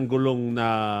nag-change ng gulong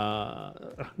na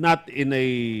not in a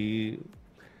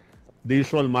the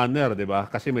usual manner, di ba?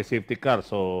 Kasi may safety car.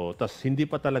 So, tas hindi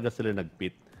pa talaga sila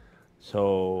nag-pit.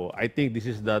 So, I think this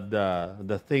is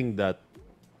the thing that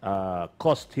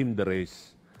cost him the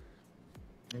race.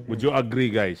 Would you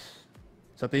agree, guys?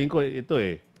 Sa tingin ko, ito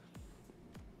eh.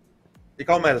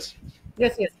 Ikaw, Miles?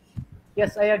 Yes,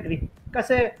 I agree.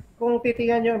 Kasi kung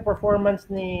titingnan nyo yung performance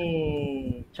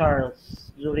ni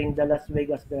Charles during the Las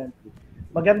Vegas Grand Prix,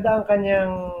 maganda ang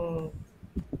kanyang,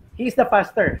 he's the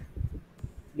faster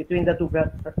between the two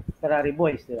Ferrari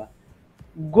boys, di ba?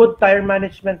 Good tire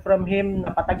management from him,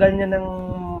 napatagal niya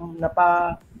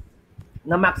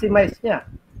na-maximize niya,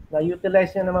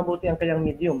 na-utilize niya na mabuti ang kanyang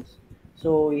mediums.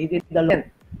 So, he did the length,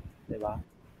 di ba?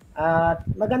 At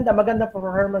maganda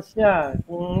performance niya.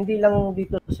 Kung hindi lang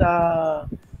dito sa,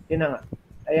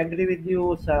 I agree with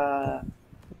you sa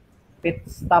pit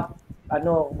stop,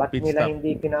 ba't Pit nila stop.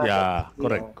 hindi pinasok. Yeah,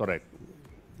 correct.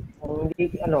 Kung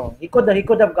hindi, he could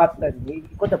have gotten, he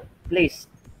could have placed,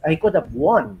 he could have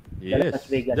won the Yes, Las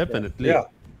Vegas. definitely. Yeah.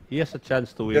 He has a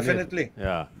chance to win Definitely. it.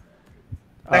 Yeah.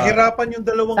 Nahirapan yung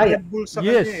dalawang sayang. Red Bull sa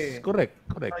Yes, kanya eh. correct.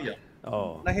 Sayang.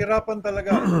 Oh. Nahirapan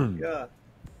talaga. Yeah.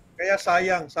 Kaya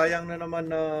sayang na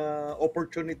naman na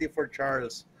opportunity for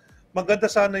Charles. Maganda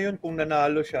sana yun kung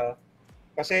nanalo siya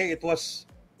kasi it was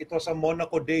a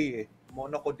Monaco day eh.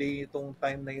 Monaco day itong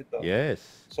time na ito.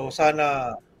 Yes. So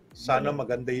sana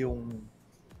maganda yung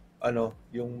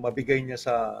yung mabigay niya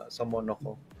sa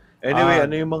Monaco. Anyway,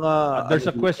 ano yung mga There's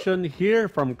a question here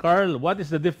from Carl. What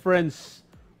is the difference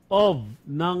of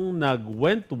nang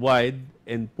nag-went wide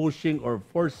and pushing or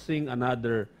forcing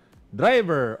another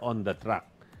driver on the track?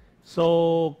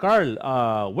 So, Carl,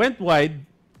 went wide,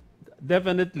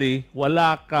 definitely,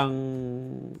 wala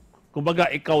kang, kumbaga,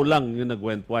 ikaw lang yung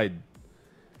nag-went wide.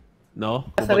 No?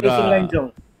 Sa racing line, Jong.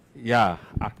 Yeah.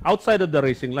 Outside of the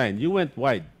racing line, you went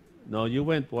wide. No, you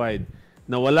went wide.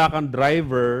 Na wala kang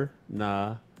driver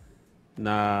na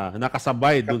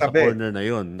nakasabay dun sa corner na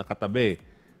yon, nakatabi.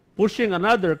 Pushing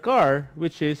another car,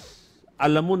 which is,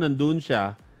 alam mo nandun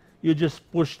siya, you just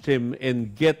pushed him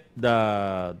and get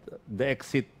the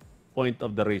exit point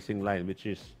of the racing line, which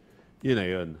is,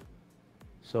 yun.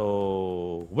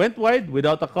 So, went wide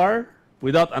without a car,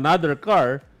 without another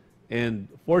car,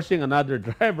 and forcing another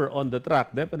driver on the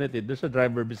track. Definitely, there's a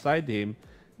driver beside him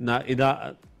na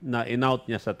in-out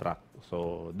niya sa track.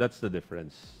 So, that's the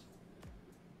difference.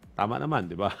 Tama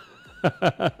naman, di ba?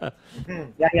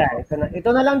 Yeah.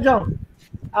 Ito na lang, Jong.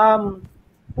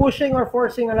 Pushing or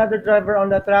forcing another driver on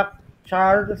the track,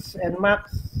 Charles and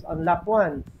Max on lap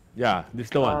 1. Yeah, this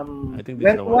is the one. I think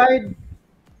this is the one. Went wide.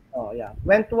 Oh, yeah.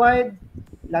 Went wide,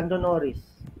 Lando Norris.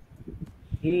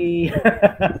 He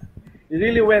he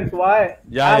really went wide.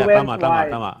 Yeah,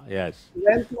 Tama. Yes.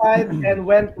 Went wide and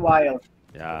went wild.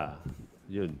 Yeah.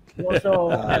 Yun.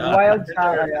 Also, wild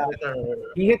siya.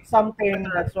 He hit something,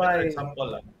 that's why.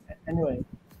 Example lang. Anyway.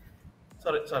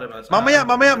 Sorry, man. Mamaya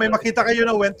may makita kayo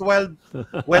na went wide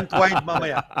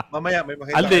mamaya. Mamaya may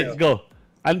makita Andy, kayo. go.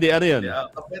 Andy, ano yun? Yeah,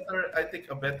 I think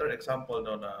a better example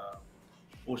no na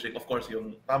pushing, of course,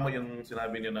 tama yung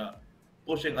sinabi niyo na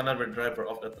pushing another driver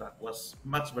off the track was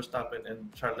Max Verstappen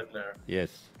and Charles Leclerc.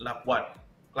 Yes. Lap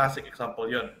 1. Classic example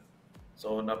yun.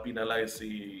 So, na-penalize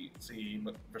si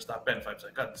Verstappen 5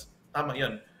 seconds. Tama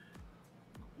yun.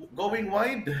 Going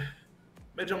wide,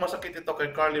 medyo masakit ito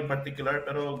kay Carl in particular,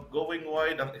 pero going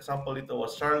wide, ang example dito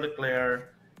was Charles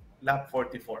Leclerc, lap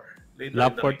 44.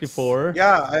 Lap 44,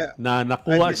 Yeah, na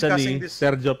nakuha siya ni this.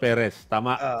 Sergio Perez.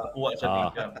 Tama? Nakuha siya ni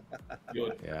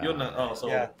Yun.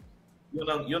 Yeah.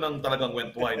 Yun ang talagang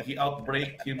went wide. He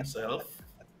outbraked himself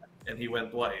and he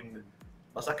went wide.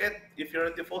 Masakit if you're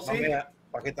a tifosi. Mamaya,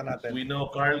 pakita natin. We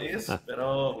know Carl is,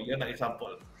 pero yan ang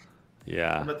example.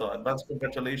 Yeah. Ano to? Advance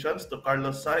congratulations to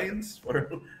Carlos Sainz for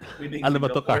winning Ano ba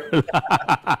to, Carl?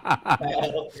 Okay.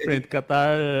 Sprint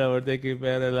Qatar, we're taking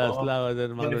Perez last lap.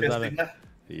 Manifesting na.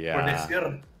 Yeah. For next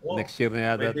year. Next year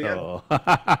na yata pwede to. yan.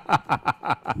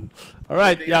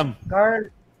 Alright, Pwede Yam. Carl,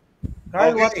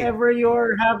 Okay. whatever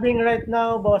you're having right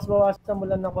now, bawas-bawasan mo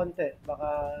lang ng konti. Baka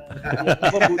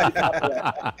mabubuti ka pa.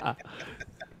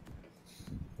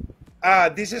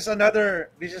 This is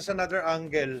another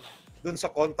angle dun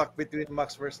sa contact between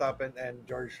Max Verstappen and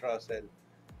George Russell.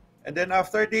 And then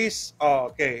after this,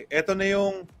 okay, ito na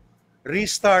yung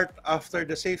restart after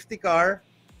the safety car.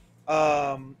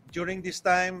 During this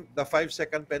time, the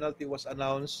 5-second penalty was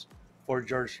announced for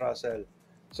George Russell.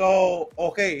 So,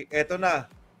 okay, ito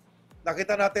na.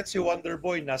 Nakita natin si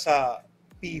Wonderboy nasa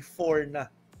P4 na.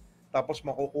 Tapos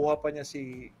makukuha pa niya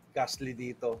si Gasly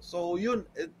dito. So, yun,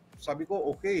 sabi ko,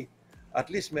 okay. At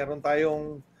least meron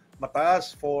tayong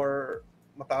mataas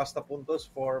na puntos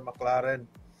for McLaren.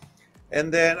 And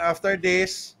then after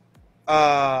this,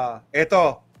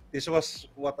 this was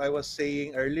what I was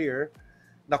saying earlier.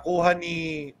 Nakuha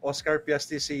ni Oscar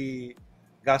Piastri si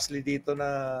Gasly dito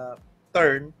na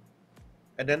turn.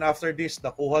 And then after this,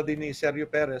 nakuha din ni Sergio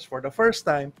Perez. For the first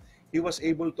time, he was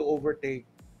able to overtake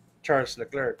Charles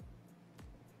Leclerc.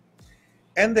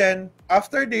 And then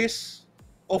after this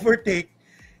overtake,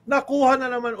 nakuha na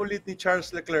naman ulit ni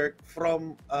Charles Leclerc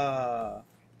from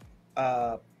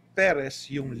Perez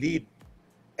yung lead.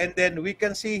 And then we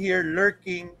can see here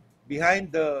lurking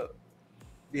behind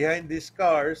these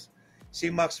cars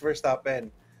si Max Verstappen.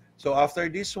 So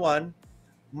after this one,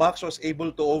 Max was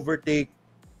able to overtake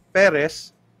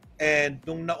Perez, and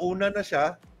nung nauna na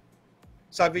siya,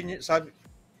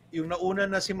 yung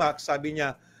nauna na si Max, sabi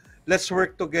niya, let's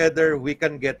work together, we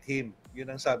can get him.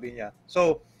 Yun ang sabi niya.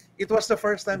 So it was the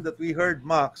first time that we heard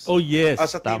Max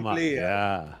as a team player.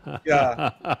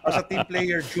 Yeah, as a team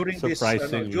player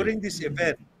during this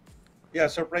event.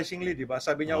 Yeah, surprisingly, di ba?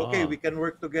 Sabi niya, okay, we can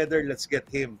work together, let's get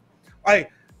him.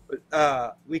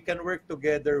 We can work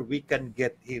together, we can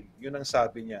get him. Yun ang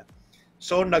sabi niya.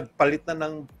 So nagpalit na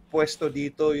ng pwesto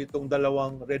dito itong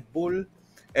dalawang Red Bull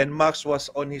and Max was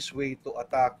on his way to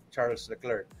attack Charles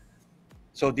Leclerc.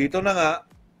 So dito na nga,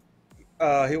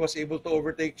 he was able to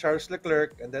overtake Charles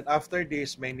Leclerc, and then after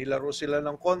this, may nilaro sila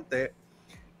ng konti.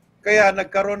 Kaya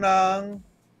nagkaroon ng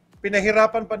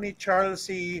pinahirapan pa ni Charles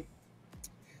si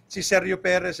Sergio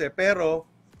Perez pero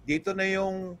dito na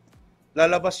yung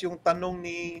lalabas yung tanong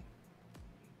ni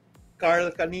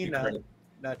Carl kanina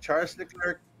na Charles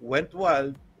Leclerc went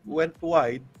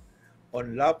wide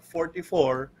on lap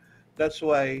 44. That's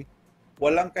why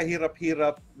walang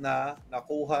kahirap-hirap na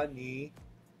nakuha ni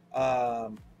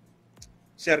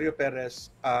Sergio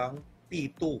Perez ang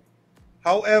P2.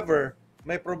 However,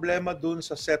 may problema dun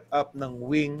sa setup ng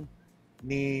wing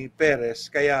ni Perez,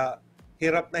 kaya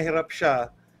hirap na hirap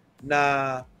siya na,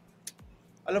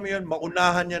 alam mo yun,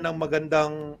 maunahan niya ng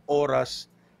magandang oras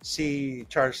si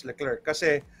Charles Leclerc.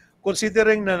 Kasi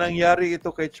considering na nangyari ito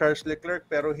kay Charles Leclerc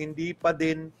pero hindi pa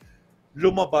din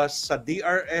lumabas sa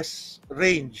DRS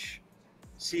range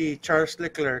si Charles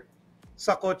Leclerc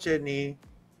sa kotse ni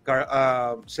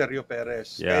Sergio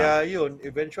Perez. Yeah. Kaya yun,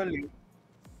 eventually,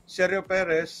 Sergio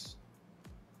Perez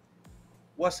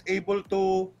was able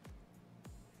to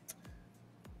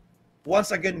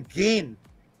once again gain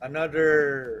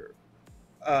another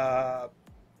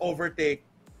overtake.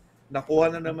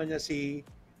 Nakuha na naman niya si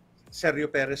Sergio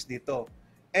Perez dito.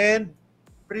 And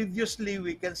previously,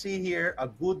 we can see here a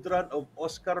good run of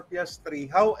Oscar Piastri.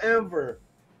 However,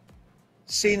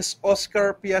 since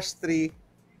Oscar Piastri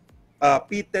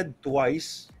pitted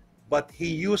twice, but he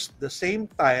used the same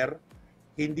tire,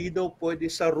 hindi daw pwede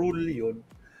sa rule yun.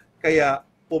 Kaya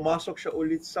pumasok siya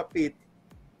ulit sa pit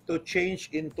to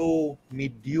change into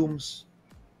mediums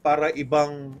para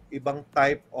ibang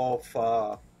type of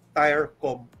tire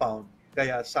compound.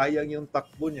 Kaya sayang yung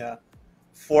takbo niya.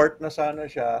 Fourth na sana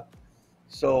siya.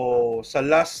 So sa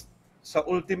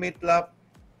ultimate lap,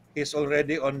 he's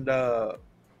already on the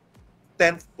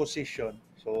 10th position.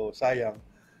 So sayang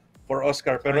for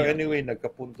Oscar. Pero anyway,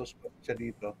 nagkapuntos pa siya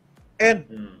dito. And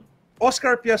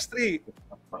Oscar Piastri,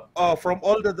 from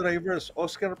all the drivers,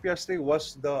 Oscar Piastri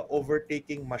was the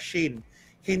overtaking machine.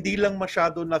 Hindi lang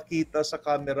masyado nakita sa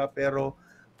camera pero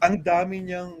ang dami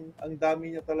niya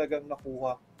talagang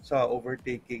nakuha sa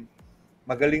overtaking.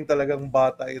 Magaling talagang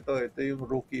bata ito. Ito yung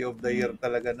rookie of the year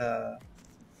talaga na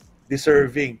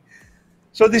deserving.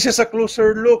 So this is a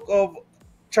closer look of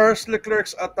Charles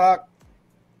Leclerc's attack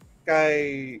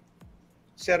kay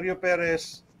Sergio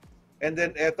Perez. And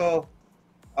then ito,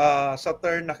 sa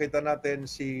turn nakita natin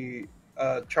si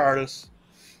Charles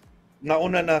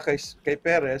nauna na kay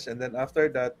Perez, and then after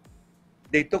that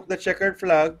they took the checkered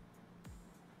flag,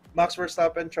 Max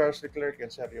Verstappen, Charles Leclerc, and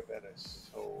Sergio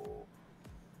Perez. So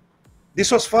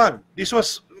this was fun. This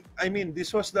was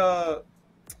the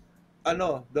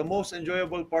most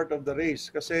enjoyable part of the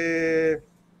race kasi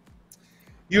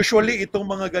usually itong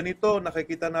mga ganito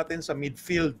nakikita natin sa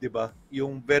midfield, di ba?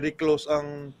 Yung very close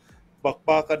ang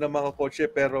bakbakan ng mga kotse,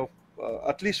 pero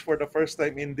at least for the first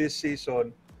time in this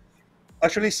season,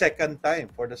 actually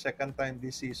for the second time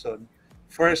this season,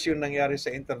 first yung nangyari sa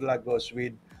Interlagos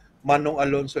with Manong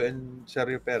Alonso and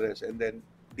Sergio Perez, and then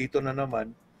dito na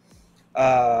naman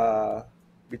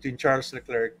between Charles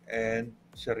Leclerc and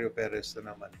Sergio Perez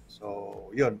na naman.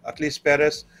 So yun, at least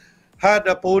Perez had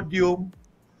a podium,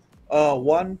 1,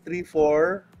 3,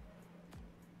 4,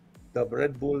 the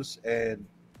Red Bulls, and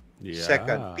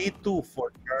second, P2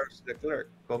 for Charles Leclerc.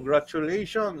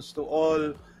 Congratulations to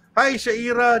all. Hi,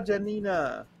 Shaira,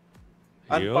 Janina.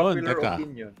 Unpopular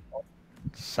opinion.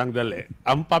 Sandali.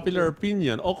 Unpopular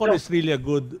opinion. Ocon is really a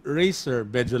good racer.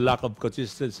 Medyo lack of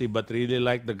consistency, but really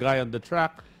like the guy on the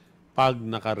track. Pag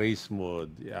naka-race mode,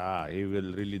 yeah, he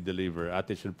will really deliver.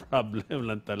 Attitude problem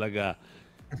lang talaga.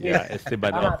 Yeah,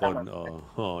 Esteban Ocon.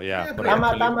 Oh, yeah.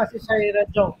 Tama si Shaira,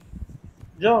 Jong.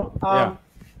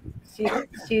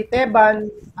 Si Teban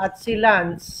at si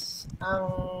Lance, ang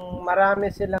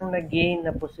marami silang nag-gain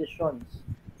na positions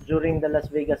during the Las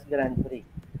Vegas Grand Prix.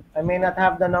 I may not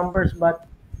have the numbers, but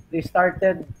they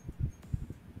started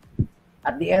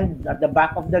at the end, at the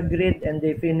back of the grid, and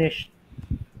they finished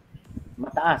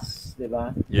mataas, di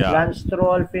ba? Yeah. Lance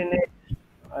Stroll finished,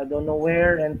 I don't know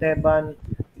where, and Teban,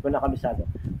 hindi ko nakabisado.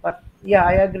 But yeah,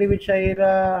 I agree with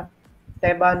Shaira.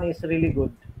 Teban is really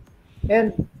good.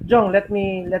 And Jong, let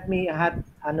me add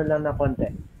lang na konti.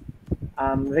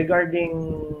 Regarding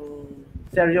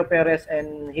Sergio Perez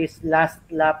and his last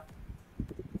lap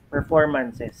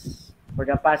performances for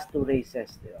the past two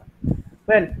races, di ba?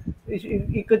 Well,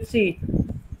 you could see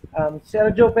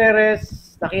Sergio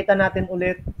Perez, nakita natin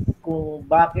ulit kung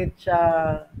bakit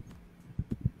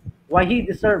why he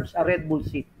deserves a Red Bull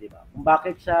seat, di ba? Kung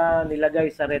bakit siya nilagay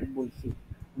sa Red Bull seat.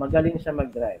 Magaling siya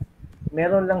mag-drive.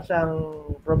 meron lang siyang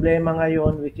problema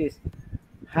ngayon, which is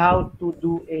how to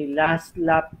do a last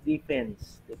lap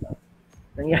defense, di ba?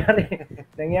 Nangyari,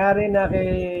 nangyari na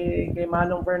kay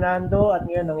Manong Fernando at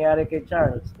ngayon nangyari kay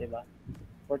Charles, di ba?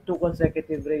 For 2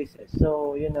 consecutive races.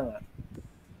 So, yun na nga.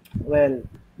 Well,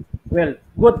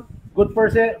 good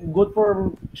for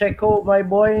Checo, my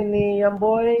boy ni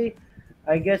Yamboy.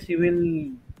 I guess he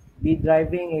will be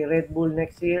driving a Red Bull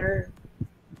next year.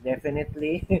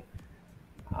 Definitely.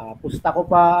 Pusta ko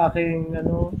pa aking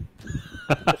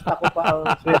pusta ko pa ang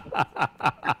sweat.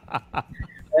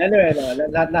 Anyway, no,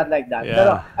 not like that. Yeah.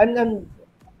 Pero,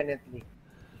 definitely.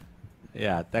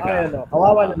 Yeah, teka.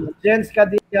 Kawawa naman. Jens ka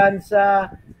din yan sa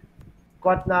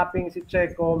napping si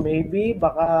Checo. Maybe,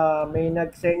 baka may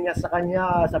nagsenya sa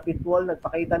kanya sa pitwall,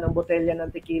 nagpakita ng botelya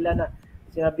ng tequila na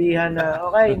sinabihan na,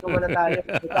 okay, inuman na tayo.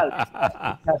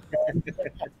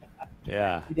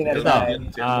 Yeah. Hindi nga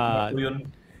tayo.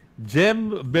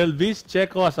 Jem Belvis,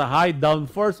 Checo has a high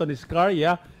downforce on his car.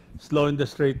 Yeah, slow in the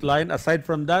straight line. Aside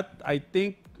from that, I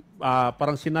think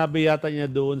parang sinabi yata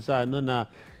niya doon sa na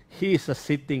he is a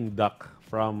sitting duck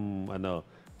from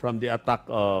the attack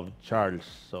of Charles.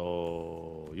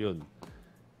 So yun.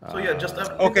 So yeah, just a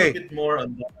Okay. little bit more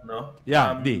on that, no?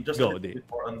 Yeah, just go, a little bit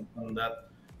more on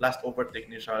that last overtake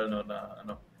ni Charles, no,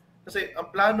 na Kasi ang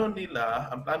plano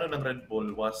ng Red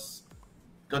Bull was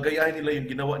gagayahin nila yung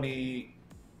ginawa ni,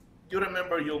 you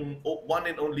remember yung one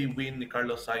and only win ni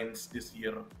Carlos Sainz this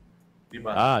year, di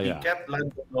ba? He Yeah. kept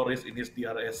Lando Norris in his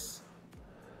DRS,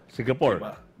 Singapore. di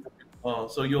ba?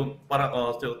 So yung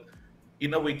parang still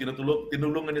in a way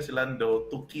tinulungan niya si Lando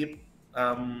to keep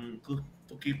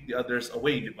to keep the others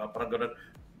away, di ba? Parang ganun.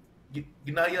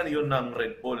 Ginaya yun ng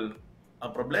Red Bull.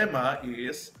 Ang problema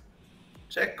is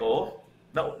Checo,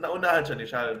 naunahan siya ni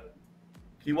Charles.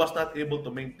 He was not able to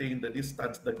maintain the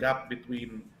distance, the gap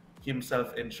between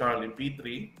himself and Charles in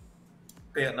P3.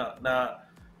 Kaya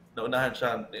naunahan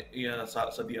siya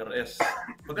sa DRS.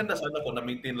 Maganda sana kung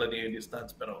na-maintain lang niya yung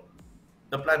distance, pero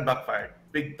the plan backfired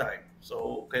big time.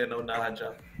 So kaya naunahan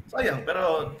siya. Sayang,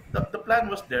 pero the plan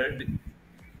was there.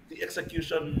 The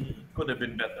execution could have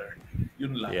been better.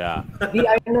 Yun lang. Yeah.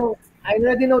 I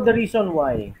already know the reason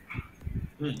why.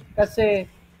 Kasi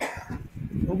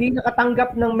hindi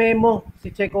nakatanggap ng memo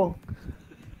si Checo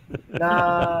na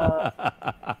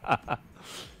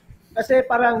kasi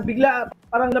parang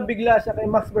nabigla siya kay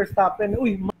Max Verstappen.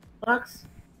 Uy, Max,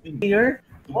 here?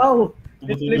 Wow.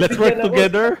 Let's work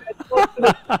together.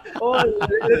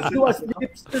 Let's do a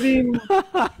slipstream.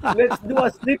 Let's do a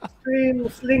slipstream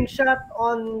slingshot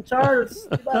on Charles.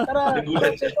 Diba? Tara,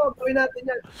 Checo, gawin natin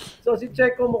yan. So si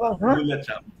Checo mukhang, Gulat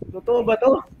siya. totoo ba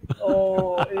to?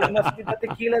 O it must be the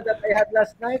tequila that I had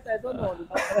last night? I don't know.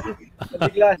 Diba?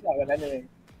 Nabigla siya. Anyway.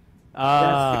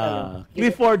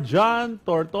 Clifford John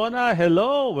Tortona,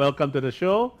 hello. Welcome to the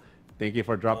show. Thank you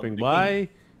for dropping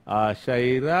by.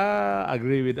 Shaira,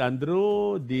 agree with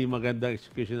Andrew. Di magandang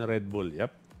execution ng Red Bull.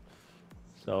 Yep.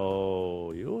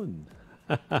 So, yun.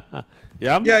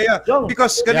 Yum? Yeah. Jong.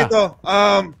 Because ganito,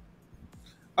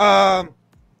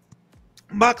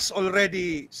 Max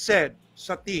already said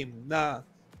sa team na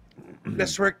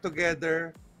let's work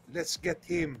together, let's get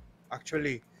him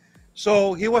actually.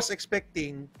 So he was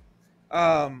expecting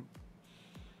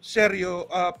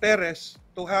Sergio Perez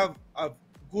to have a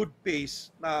good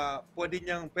pace na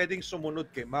pwedeng sumunod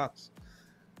kay Max.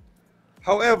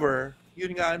 However,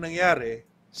 yun nga ang nangyari,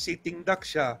 sitting duck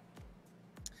siya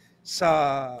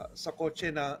sa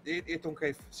kotse na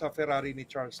sa Ferrari ni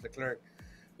Charles Leclerc.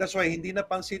 That's why hindi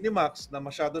napansin ni Max na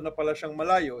masyado na pala siyang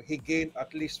malayo. He gained at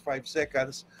least 5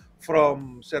 seconds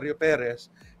from Sergio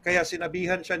Perez. Kaya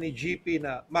sinabihan siya ni GP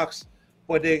na, Max,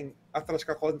 pwedeng atras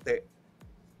ka konti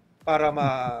para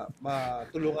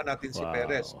matulungan natin si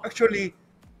Perez. Actually,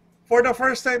 for the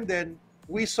first time then,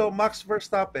 we saw Max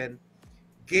Verstappen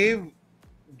gave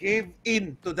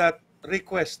in to that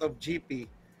request of GP.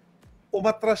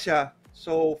 Umatras siya.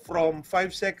 So from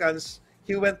 5 seconds,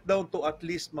 he went down to at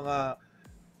least mga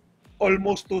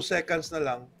almost 2 seconds na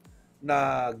lang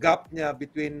na gap niya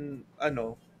between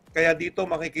Kaya dito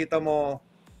makikita mo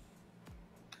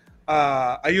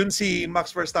ayun si Max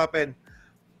Verstappen.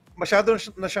 Masyado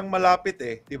na siyang malapit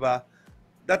di ba?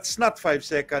 That's not 5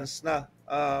 seconds na.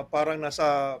 Parang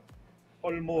nasa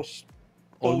almost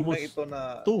na ito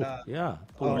na 2. Yeah.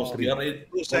 2 Almost 3.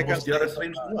 2 seconds. DRS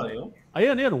range na yun.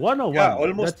 Ayan, 101. Yeah,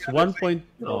 almost That's 1.0.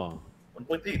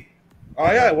 1.8.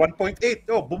 Yeah, 1.8.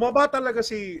 Bumaba talaga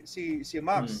si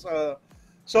Max.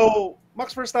 So,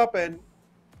 Max Verstappen,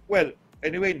 well,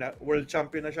 anyway, world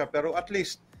champion na siya. Pero at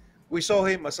least, we saw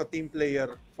him as a team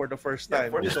player for the first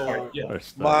time. For the so, start, yeah.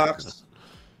 Max,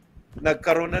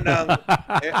 nagkaroon na ng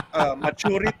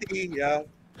maturity, yeah,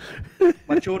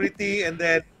 maturity, and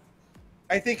then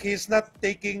I think he's not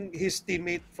taking his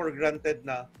teammate for granted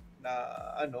na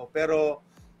ano, pero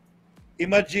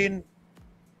imagine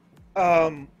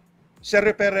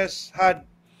Sergio Perez had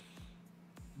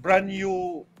brand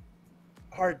new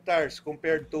hard tires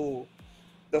compared to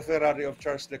the Ferrari of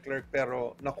Charles Leclerc,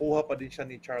 pero nakuha pa din siya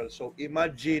ni Charles. So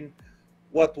imagine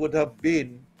what would have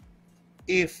been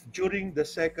if during the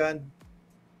second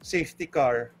safety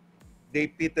car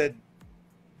they pitted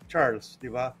Charles,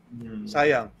 di ba?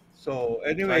 Sayang. So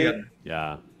anyway, Sayang.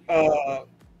 Yeah.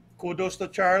 kudos to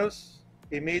Charles.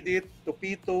 He made it to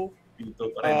P2.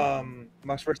 Dito pa rin.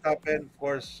 Max Verstappen, of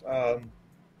course,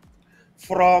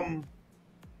 from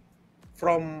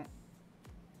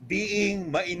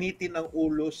being mainitin ang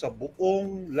ulo sa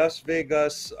buong Las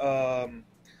Vegas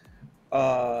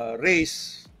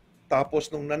race, tapos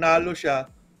nung nanalo siya,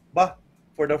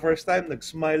 for the first time,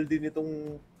 nag-smile din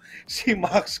itong si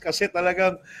Max kasi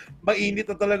talagang mainit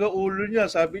na talaga ulo niya.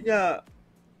 Sabi niya,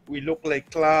 we look like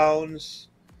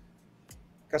clowns.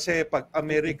 Kasi pag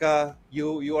America,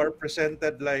 you are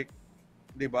presented like,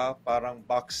 'di ba, parang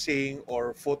boxing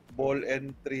or football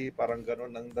entry, parang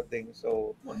gano'n ang dating.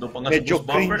 So, Doon pa nga sa medyo bus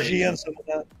bumper, cringy yan sa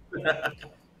mga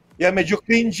yeah, medyo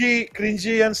cringy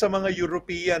yan sa mga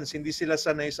Europeans. Hindi sila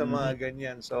sanay sa mga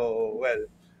ganyan. So, well,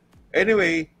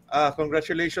 anyway,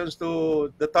 congratulations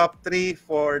to the top 3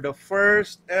 for the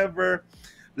first ever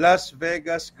Las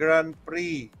Vegas Grand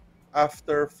Prix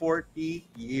after 40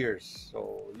 years.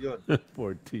 So, yun.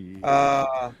 40.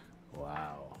 Wow.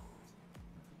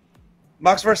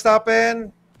 Max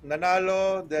Verstappen,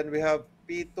 nanalo. Then we have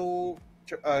P2,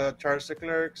 Charles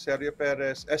Leclerc, Sergio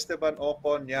Perez, Esteban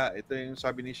Ocon. Yeah, ito yung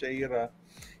sabi ni Shaira.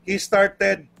 He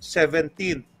started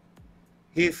 17th.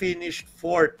 He finished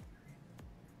 4th.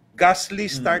 Gasly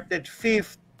started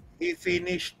 5th. He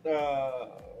finished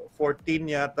 14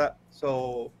 yata.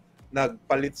 So,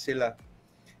 nagpalit sila.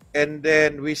 And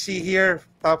then we see here,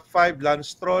 top 5,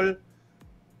 Lance Stroll,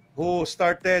 who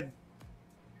started,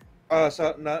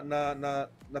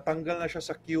 natanggal na siya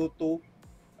sa Q2.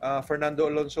 Fernando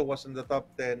Alonso was in the top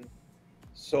 10.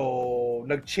 So,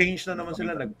 nag-change na naman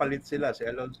sila, nagpalit sila. Si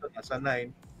Alonso nasa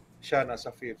 9, siya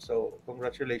nasa 5th. So,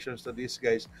 congratulations to these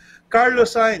guys.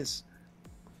 Carlos Sainz,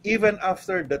 even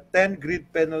after the 10 grid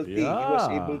penalty, he was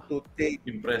able to take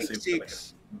Impressive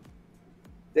 6.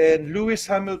 Then Lewis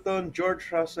Hamilton, George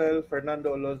Russell,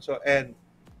 Fernando Alonso, and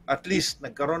at least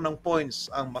nagkaroon ng points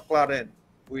ang McLaren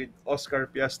with Oscar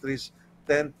Piastri's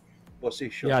 10th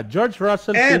position. Yeah, George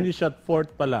Russell And- finished at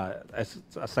 4th pala.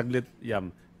 Saglit,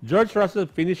 Yam. George Russell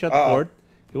finished at 4th.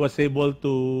 He was able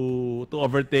to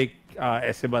overtake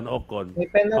Esteban Ocon. May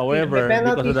penalty- However, may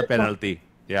penalty because of the siya. penalty.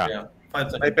 Yeah. Yeah.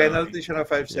 5 May penalty siya na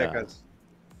 5 Yeah. seconds.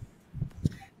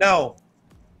 Now,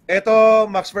 eto,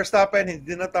 Max Verstappen,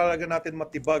 hindi na talaga natin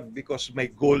matibag because may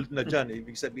gold na dyan.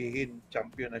 Ibig sabihin,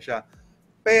 champion na siya.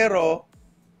 Pero,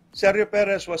 Sergio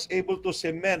Perez was able to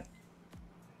cement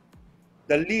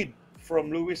the lead from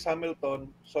Lewis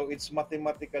Hamilton, so it's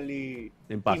mathematically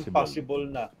impossible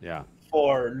na Yeah.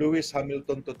 for Lewis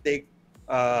Hamilton to take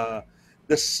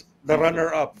the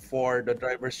runner-up for the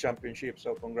Drivers' Championship.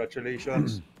 So,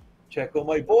 congratulations, Checo,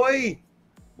 my boy!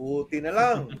 Buti na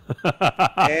lang.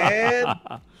 And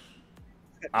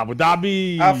Abu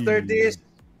Dhabi. after this,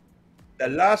 the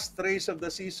last race of the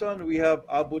season, we have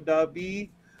Abu Dhabi,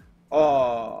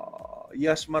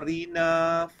 Yas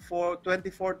Marina, for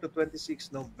 24 to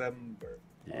 26 November.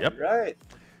 Yep. All right.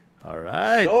 All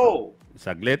right. So,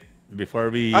 Saglit before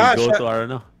we Ah, go siya- to our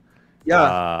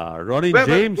yeah. Ronnie Wait,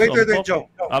 James. wait, on Joe.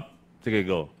 Up. Sige,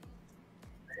 go.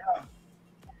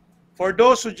 For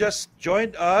those who just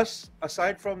joined us,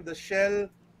 aside from the Shell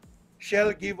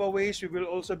giveaways, we will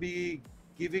also be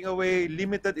giving away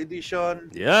limited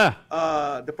edition Yeah.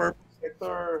 the Purple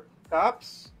Sector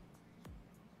caps.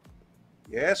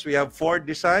 Yes, we have 4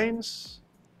 designs.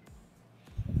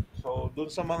 So, dun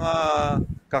sa mga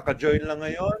kaka-join lang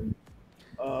ngayon,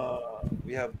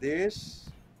 we have this.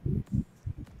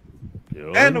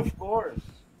 Yun. And of course,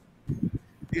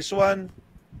 this one,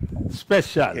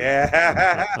 Special.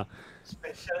 yeah,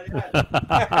 special yan.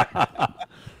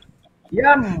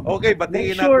 Yam. Okay,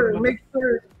 batiin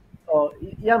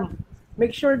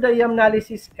Make sure the Yam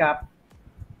analysis cap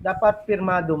dapat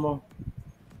pirmado mo.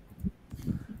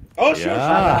 Oh, sure.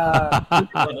 Yeah.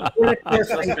 Collector's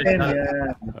Extra item special.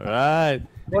 yan. Alright.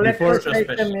 Collector's Before-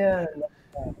 item yan.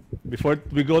 Before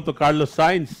we go to Carlos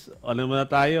Sainz, ano muna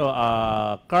tayo?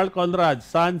 Carl Conrad,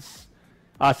 Sainz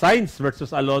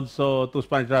versus Alonso, 2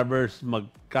 Spanish drivers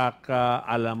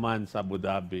magkakaalaman sa Abu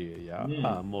Dhabi. Yeah,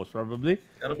 most probably.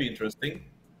 That'll be interesting.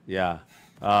 Yeah.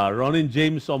 Ronin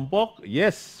James Ompok,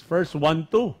 yes, first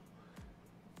 1-2.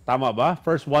 Tama ba?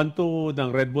 First 1-2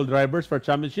 ng Red Bull drivers for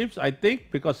championships, I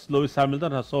think, because Lewis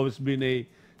Hamilton has always been a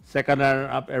second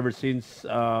runner-up ever since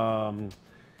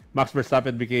Max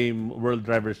Verstappen became World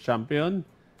Drivers Champion.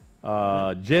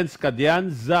 Jens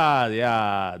Kadianza,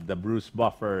 yeah, the Bruce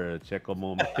Buffer, Checo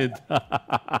moment.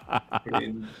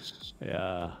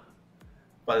 Yeah.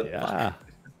 Yeah.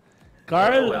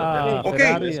 Carl,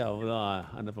 Okay. Ferrari,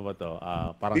 ano pa ba to?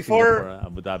 Parang Before- Singapore,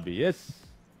 Abu Dhabi. Yes.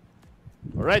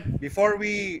 All right. Before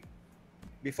we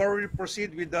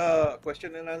proceed with the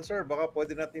question and answer, baka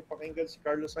pwede natin pakinggan si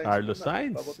Carlos Sainz. Carlos muna.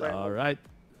 Sainz. Bago tayo All right.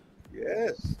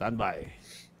 Yes. Stand by.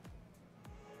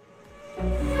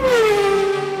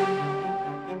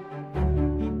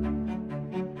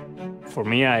 For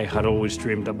me, I had always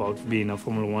dreamed about being a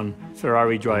Formula One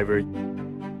Ferrari driver.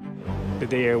 The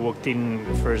day I walked in,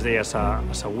 the first day as a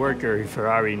worker in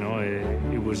Ferrari,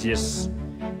 it was just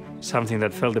something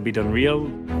that felt a bit unreal.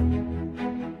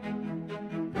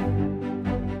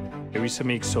 There is a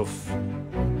mix of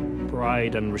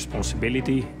pride and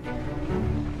responsibility.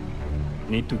 You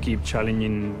need to keep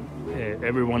challenging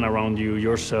everyone around you,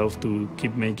 yourself, to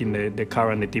keep making the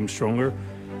car and the team stronger.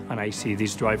 And I see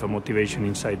this drive and motivation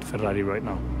inside Ferrari right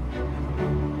now.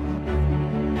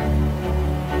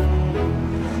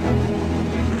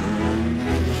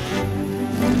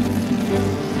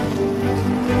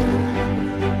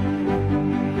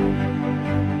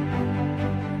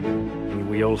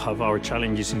 We all have our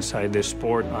challenges inside the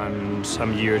sport, and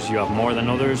some years you have more than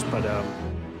others, but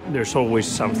there's always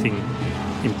something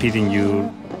impeding you.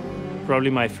 Probably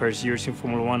my first years in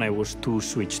Formula One, I was too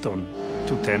switched on,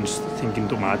 too tense, thinking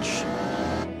too much.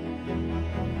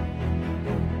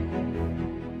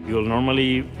 You'll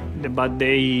normally, the bad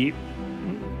day,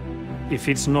 if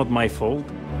it's not my fault,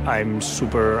 I'm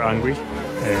super angry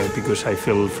because I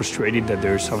feel frustrated that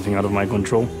there's something out of my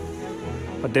control.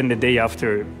 But then the day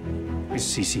after,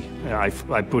 it's easy. I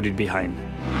put it behind.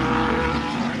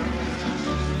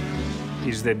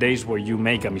 It's the days where you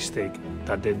make a mistake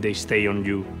that they stay on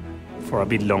you for a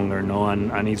bit longer, no?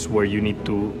 And it's where you need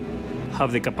to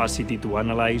have the capacity to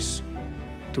analyze,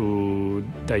 to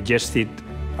digest it,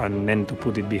 and then to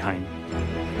put it behind.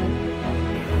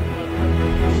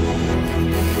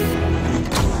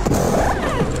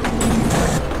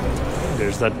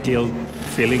 There's that guilt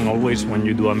feeling always when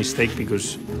you do a mistake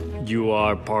because you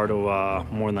are part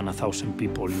of more than 1,000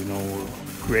 people,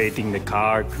 creating the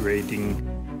car, creating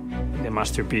the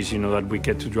masterpiece, that we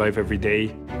get to drive every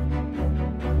day.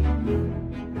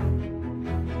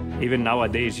 Even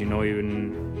nowadays,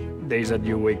 even days that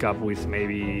you wake up with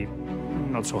maybe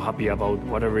not so happy about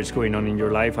whatever is going on in your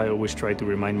life, I always try to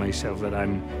remind myself that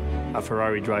I'm a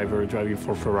Ferrari driver driving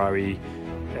for Ferrari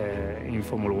in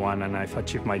Formula One, and I've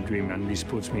achieved my dream, and this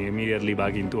puts me immediately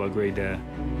back into a great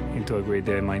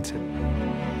mindset.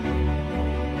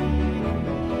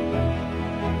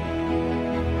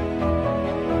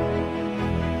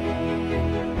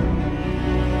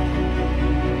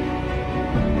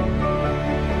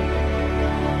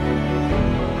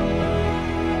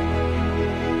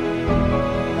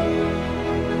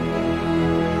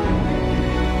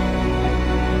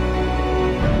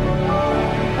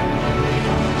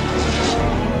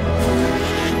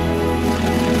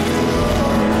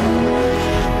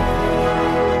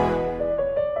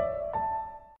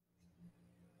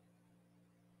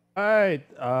 Right.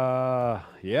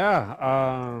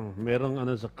 Merong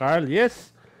ano sa Carl.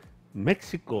 Yes,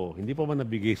 Mexico. Hindi pa man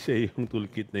nabigay siya yung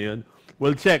toolkit na yun.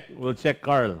 We'll check,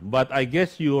 Carl. But I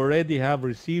guess you already have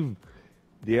received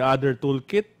the other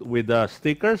toolkit with the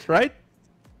stickers, right?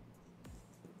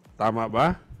 Tama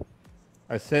ba?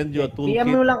 I send you a toolkit.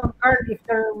 PM nyo lang, Carl,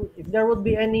 if there would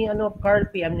be any Carl,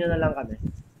 PM nyo na lang kami.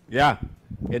 Yeah.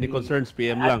 Any concerns,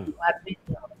 PM lang. Admin,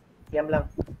 PM lang.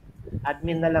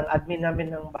 Admin na lang. Admin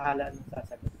namin ang bahala ng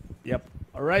sasagot. Yep.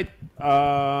 All right.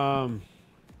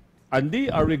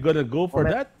 Andy, are we gonna go for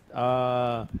that?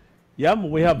 Yam,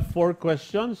 we have 4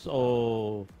 questions.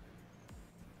 O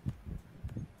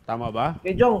tama ba?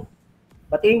 Okay, Jong.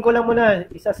 Batiin ko lang muna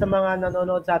isa sa mga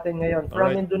nanonood sa atin ngayon.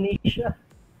 From Alright. Indonesia.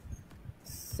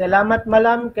 Salamat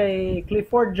malam kay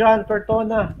Clifford John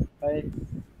Cortona. Okay.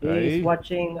 He is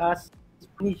watching us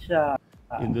Indonesia.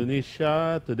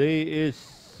 Indonesia. Today is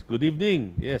good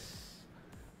evening. Yes.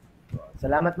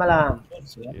 Salamat malam.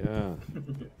 Yeah.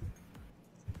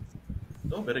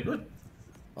 Oh, very good.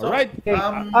 All right. Okay.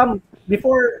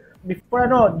 Before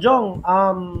Jong,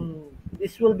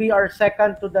 this will be our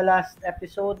second to the last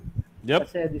episode. Yep.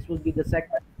 Kasi this will be the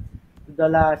second to the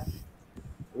last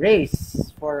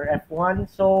race for F1.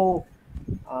 So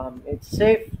it's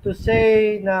safe to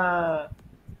say na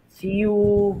see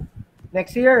you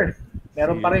next year.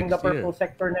 Meron See pa you rin the next year. Purple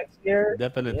Sector next year.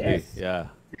 Definitely, Yes.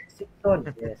 yeah. Next season,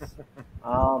 yes.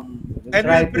 We'll And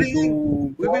try we'll to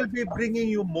do we will be bringing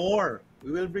you more.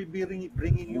 We will be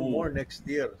bringing you more next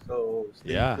year. So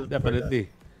stay Yeah, tuned for that. definitely.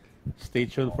 Stay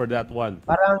tuned for that one.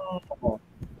 parang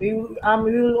we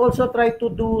will also try to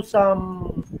do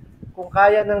some, kung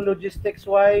kaya ng logistics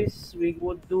wise, we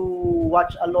would do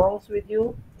watch alongs with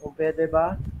you. Kung pwede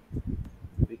ba?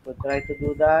 We could try to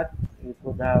do that. We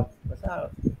could have basta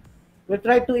we'll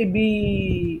try to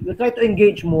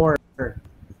engage more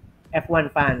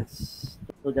F1 fans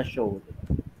to the show.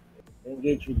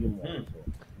 Engage with you more. So.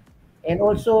 And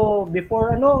also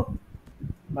before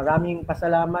maraming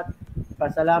pasalamat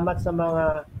sa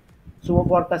mga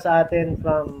sumuporta sa atin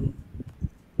from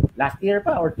last year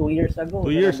pa or 2 years ago.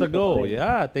 2 years Na nandito ago, pa rin.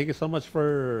 yeah. Thank you so much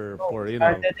for We you know,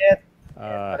 started it.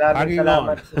 Maraming hanging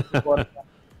salamat on. sa suporta.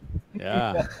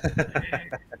 Yeah.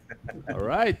 All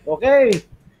right. Okay.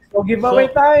 So giveaway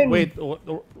time. Wait,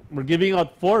 we're giving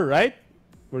out 4, right?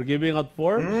 We're giving out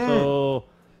 4. So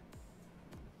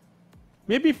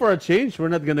maybe for a change,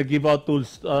 we're not gonna give out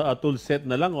tools, a tool set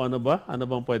na lang o ano ba? Ano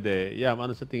bang pwede? Yeah,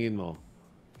 ano sa tingin mo?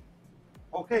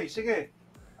 Okay, sige.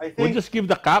 I We'll think just give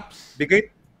the caps.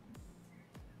 bigay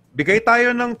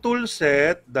tayo ng tool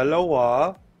set,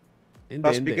 dalawa, Hindi,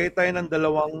 tapos hindi. bigay tayo ng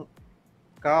dalawang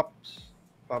cups.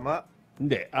 Tama?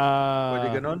 Hindi. Pwede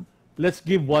ganun? Let's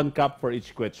give 1 cup for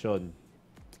each question.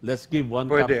 Let's give 1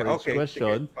 cup Pwede, for each okay.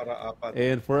 question. Sige, para apat.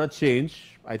 And for a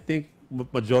change, I think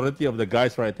majority of the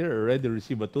guys right here already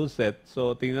receive a tool set.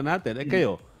 So tingnan natin.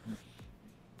 Kayo.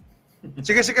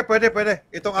 Sige, pwede.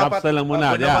 Itong Caps apat. na lang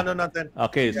muna, pwede yeah. naman natin.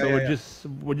 Okay, so Yeah. we're just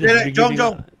be giving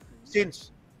Jong, since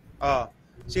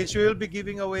we will be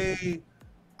giving away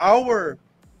our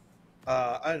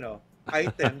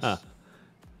items.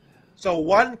 So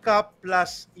 1 cup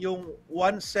plus yung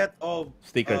 1 set of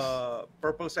Stickers.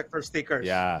 Purple Sector stickers.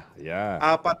 Yeah.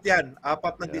 Apat yan.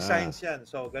 Apat na Yeah. designs yan.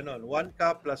 So ganun. 1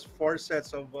 cup plus 4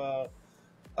 sets of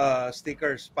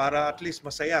stickers para at least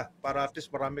masaya. Para at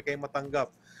least marami kayong matanggap.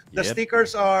 The Yep.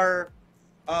 stickers are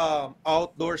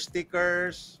outdoor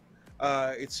stickers.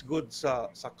 It's good sa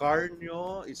car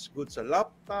nyo. It's good sa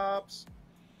laptops.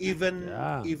 Even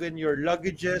your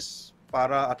luggages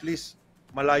para at least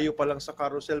malayo pa lang sa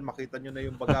carousel, makita nyo na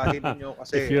yung bagahe ninyo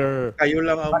kasi If you're kayo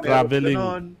lang ang traveling.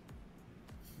 meron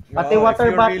Pati if water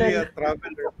you're bottle. really a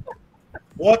traveler.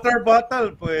 Water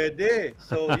bottle, pwede.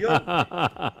 So, yun.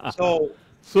 So,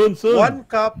 soon. 1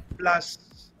 cup plus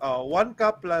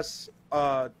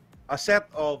a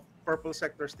set of Purple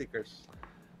Sector stickers.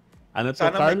 Ano to,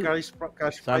 Sana may Carl?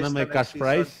 cash prize Sana may na next cash season.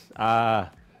 prize?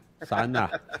 Sana.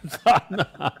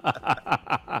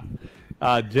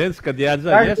 Jens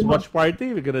Kadianza, Carl, yes, watch party.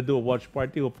 We're gonna do a watch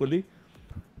party, hopefully.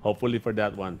 Hopefully for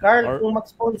that one. Carl, kung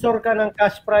mag-sponsor ka ng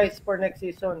cash prize for next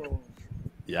season,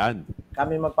 Yan.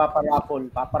 kami magpaparapol.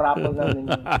 Paparapol namin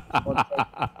yung sponsor.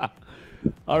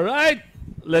 All right,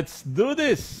 let's do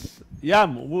this.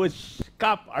 Yam, which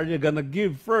cup are you gonna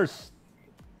give first?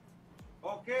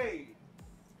 Okay.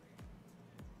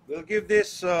 We'll give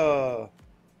this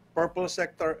Purple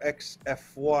Sector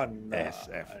XF1.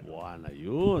 SF1,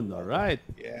 ayun. All right.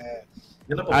 Yes.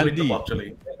 Yan ang paborito Andy. ko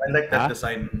actually. I like that Huh?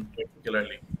 design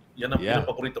particularly. Yan ang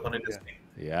paborito ko ng design.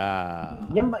 Yeah.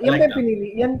 Yan ba I like yung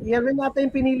pinili? Yan rin nata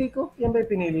yung pinili ko? Yan ba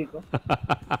yung pinili ko?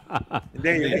 Hindi,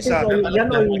 yung I isa. think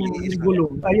yan o yung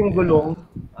gulong. Ay, yung gulong.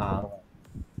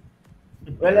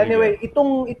 Well, anyway,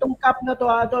 itong cup na to,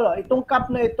 itong cup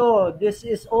na ito, this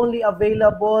is only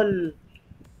available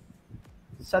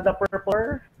sa The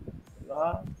Purple.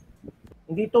 Diba?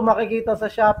 Hindi to makikita sa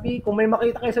Shopee. Kung may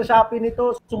makita kayo sa Shopee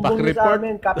nito, sumbong niyo sa Back-report.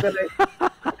 amin.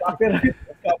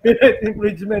 Copyright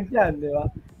infringement yan, di ba?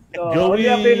 So, only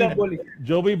available.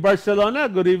 Joey Barcelona,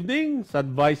 good evening. Sa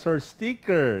advisor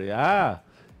sticker. Yeah.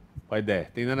 Pwede.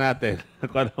 Tingnan natin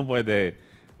kung ano pwede.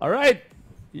 All right.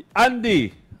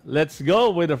 Andy, let's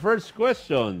go with the first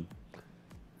question.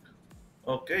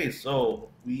 Okay, so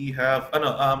we have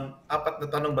apat na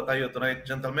tanong ba tayo tonight,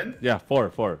 gentlemen? Yeah,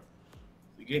 four.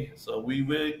 Sige, so we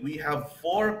have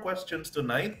 4 questions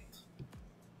tonight.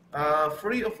 3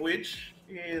 of which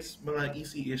is mga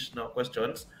easy-ish na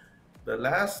questions. The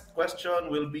last question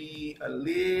will be a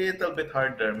little bit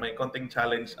harder. May konting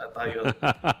challenge tayo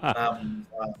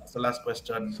sa last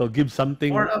question. So give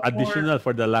something For additional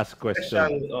for the last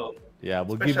question. Special, Yeah,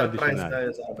 we'll give special prize additional. tayo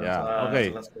Yeah, okay.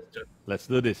 sa last question. Let's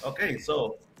do this. Okay,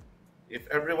 so if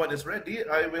everyone is ready,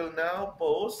 I will now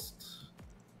post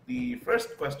the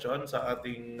first question sa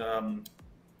ating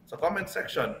sa comment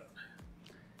section.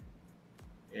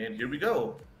 And here we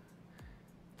go.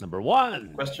 Number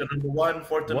 1. Question number 1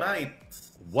 for tonight.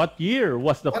 What year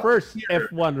was the What first year?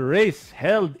 F1 race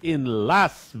held in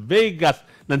Las Vegas?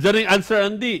 Nandiyan yung answer,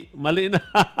 Andy. Mali na.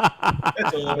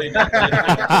 Sorry.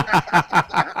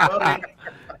 Sorry.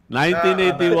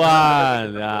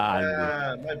 1981.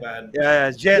 Yan. My bad.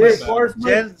 Yeah, Hey, Jens. force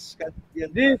Jens.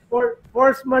 This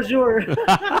force majeure.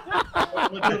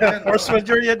 Force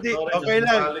majeure yan, di. Sorry, Okay lang.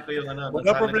 nasali ko yung ano, Wala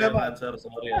nasali ko problema. yung answer.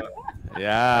 Sorry.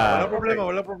 Yeah.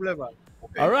 Wala problema.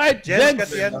 Okay. All right, Jens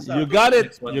gents, Katienza. you got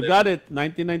it. Next one You then. got it.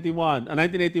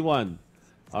 1981.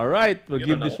 All right, we'll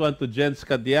You give know. this one to Jens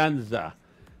Kadianza.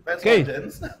 That's Okay. one,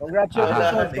 Jens.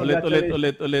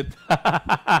 Congratulations. Ulit.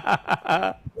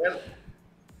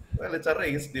 Well, it's a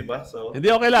race, di ba? So,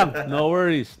 Hindi, okay lang. No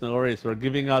worries. We're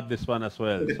giving out this one as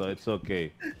well, so it's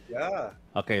okay. Yeah.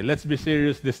 Okay, let's be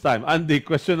serious this time. Andy,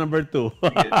 question number 2.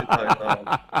 sige, ito.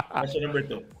 Question number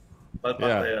 2. Palpak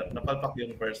Yeah. tayo. Napalpak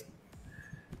yung first.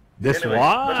 This Anyway,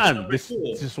 one. question number This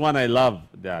 2. this one I love.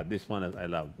 Yeah, this one I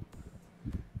love.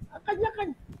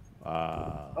 Kanya-kanya.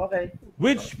 Okay.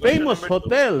 Which Question famous number 2.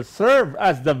 hotel served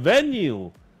as the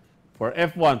venue for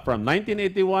F1 from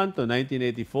 1981 to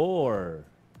 1984?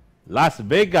 Las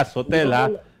Vegas Hotel, ha?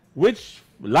 Which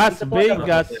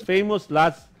famous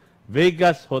Las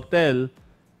Vegas hotel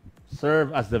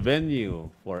served as the venue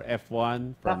for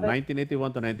F1 from Bakit?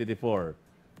 1981 to 1984?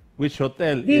 Which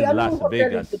hotel Di, in Las anong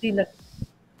hotel Vegas? ito?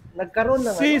 Nagkaroon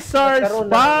ng Caesar's nagkaroon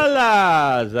ng-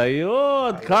 Palace!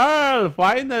 Ayun, Carl,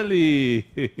 finally!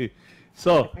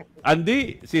 So,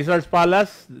 Andy, Caesar's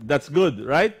Palace, that's good,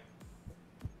 right?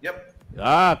 Yep.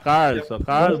 Ah, Carl. Yep. So,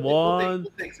 Carl Who won.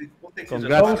 takes it?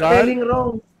 Congrats, Wrong Carl. spelling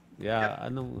wrong. Yeah,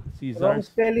 anong Wrong Caesar's?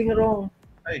 spelling wrong.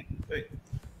 Ay, wait.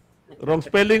 Wrong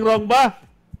spelling wrong ba?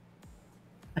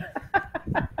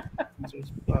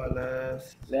 Caesar's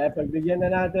Palace. Kaya pagbigyan na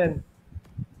natin.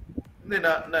 Hindi,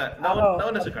 Ako.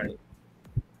 nauna si Carl.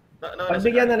 Nauna si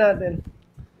Pagbigyan Carl. na natin.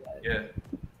 Yeah.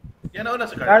 Yan, nauna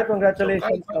si Carl. Carl,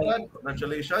 congratulations, So, Carl,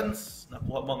 congratulations.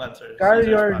 Nakuha mo ang answer. Carl,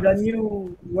 Caesar's you're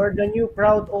Palace. the new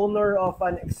proud owner of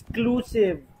an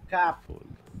exclusive cap.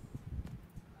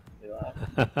 Diba?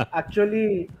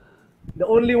 Actually, the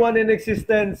only one in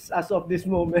existence as of this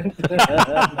moment.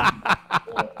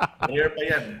 Rare pa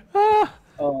yan.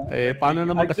 Oh. Eh, paano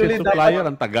naman kasi Actually, supplier?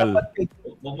 Ang tagal.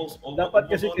 Dapat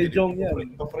kasi kay Jong yan.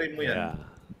 Pa-frame mo yan. Yeah.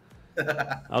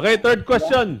 Okay, third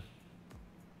question.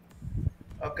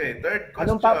 Okay, third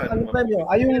question. Anong premyo?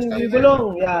 Ay, yung Yes, tayo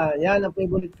gulong. Yan ang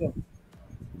favorite ko.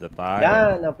 The time.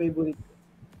 Yan ang favorite ko.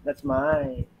 That's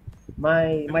my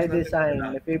design,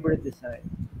 my favorite design.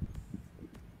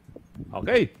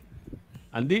 Okay.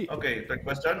 Andy. Okay, third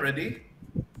question. Ready?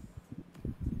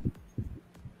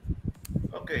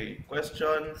 Okay,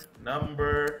 question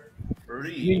number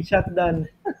 3. Screenshot done.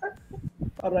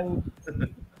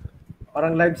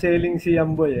 parang live selling si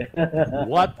Yamboy eh.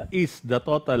 What is the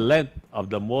total length of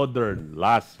the modern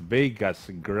Las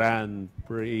Vegas Grand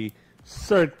Prix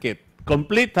circuit?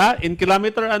 Complete, ha? In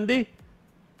kilometer, Andy?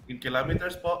 In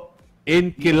kilometers po.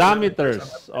 In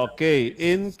kilometers. Okay,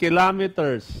 in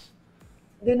kilometers.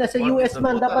 Hindi, nasa What US is the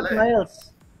man, total dapat length? miles.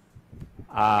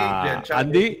 Adrian Chad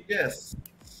Andy? Rodriguez.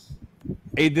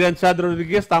 Adrian Chad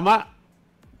Rodriguez, tama?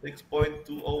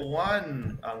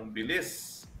 6.201. Ang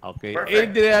bilis. Okay, Perfect.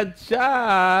 Adrian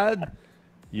Chad,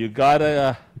 you got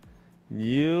a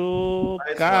new Nice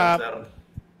one, cap. sir.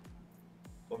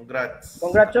 Congrats.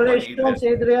 Congratulations,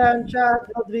 Adrian Chad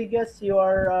Rodriguez. You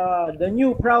are the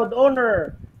new proud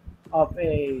owner of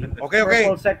a Okay.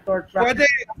 purple sector truck.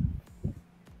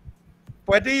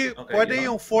 Pwede Okay,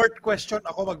 yung fourth question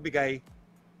ako magbigay.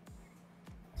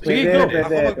 Sige, Pwede, go. pwede,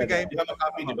 Ako magbigay. Di ba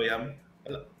mag-copy, di ba yan?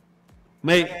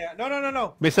 May,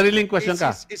 No. may sariling question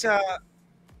ka.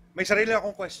 May sarili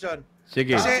akong question.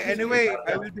 Sige. Kasi anyway,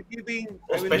 I will be giving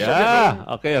Yeah,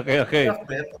 okay.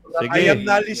 Sige.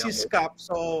 analysis cap.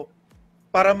 So,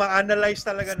 para ma-analyze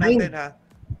talaga natin ha.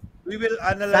 We will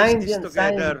analyze Signed this yan,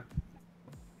 together.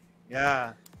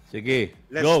 Yeah. Sige,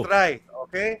 Let's go. try.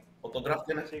 Okay? Autograph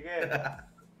ka na. Sige.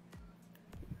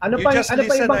 Ano You pa just ano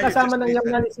pa listen, ibang you kasama just ng listen.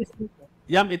 analysis dito?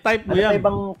 Yam, i-type mo Ano pa yan.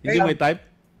 ibang- Hindi mo i-type?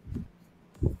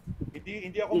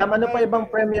 Hindi ako Ano pa ibang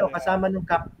premyo kasama ng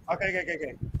cap? Okay.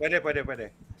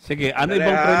 Pwede. Sige, ano Dali,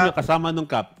 ibang ha? premyo kasama nung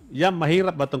cup? Yam,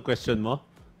 mahirap ba tong question mo?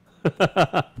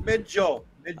 Medyo.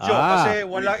 Ah. Kasi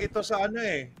wala ito sa ano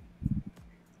eh.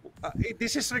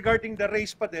 This is regarding the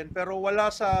race pa din, pero wala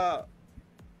sa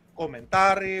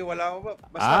commentary, wala.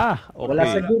 Basta, Okay. Wala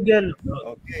sa Google.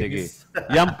 okay. Sige.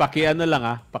 Yam, pakiano lang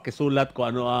ha. Pakisulat ko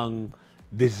ano ang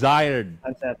desired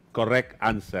Answer. correct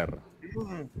answer.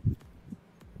 Hmm.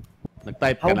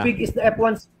 Nag-type ka How na. big is the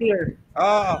F1 sphere?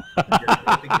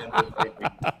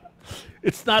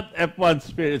 It's not F1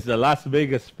 Sphere, it's the Las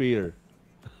Vegas Sphere.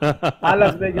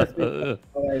 Las Vegas.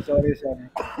 Okay, sorry.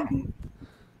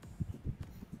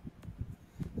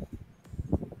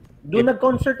 Doon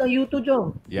nag-concert ang YouTube,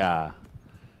 Jong. Yeah.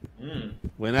 Mm.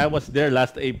 When I was there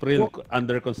last April,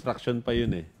 under construction pa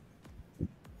yun eh.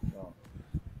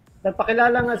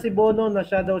 Nagpakilala nga si Bono na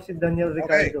siya daw si Daniel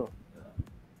Ricardo.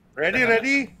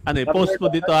 Ready? Ano, post mo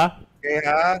dito ha? Okay,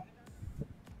 ha?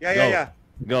 Yeah.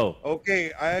 Go. Okay,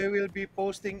 I will be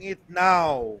posting it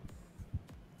now.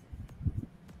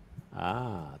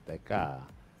 Teka.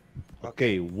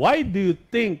 Okay, why do you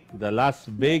think the Las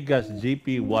Vegas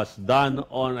GP was done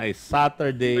on a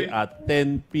Saturday at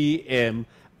 10 p.m.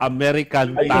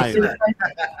 American time?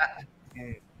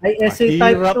 Ay, essay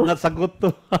type Hirap to. na sagot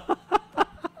to.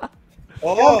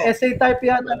 Oo. Essay type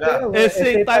yata to.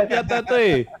 Essay type yata to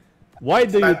eh. Why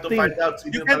do you Time to think? find out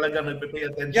sino You can- talaga nagpe-pay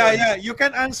attention. Yeah. You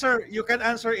can answer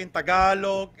in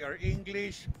Tagalog or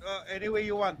English, any way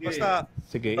you want. Basta,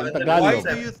 Sige, in Why Tagalog. why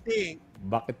do you think?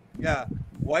 Bakit? Yeah.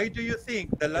 Why do you think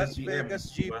the Las 10 p.m., Vegas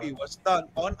GP diba? was done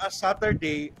on a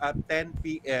Saturday at 10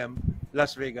 p.m.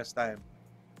 Las Vegas time?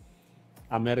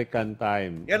 American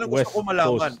time. Yan ang gusto West ko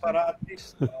malaman Coast. para at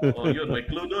least. Oh, yun, may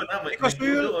clue doon. May Because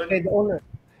clue we will- doon. Okay, the owner.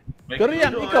 May Pero clue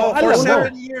yan, doon. ikaw, for alam mo.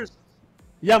 7 years.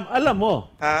 Yam, alam mo.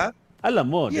 Ha? Alam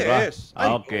mo, di ba? Yes. I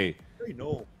know. Okay. I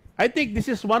know. I think this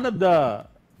is one of the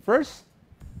first.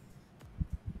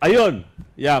 Ayun,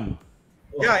 Yam.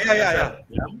 Yeah.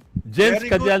 Jens Very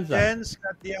good, Kadianza. Jens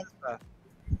Kadianza.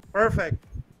 Perfect.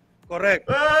 Correct.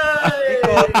 Hey!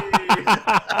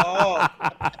 Oo.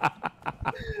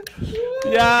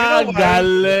 Yeah, You know why?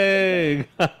 galing.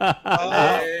 Oo.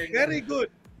 Very good.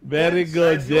 Very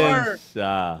good, You are- Jens.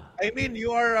 I mean,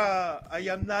 you are a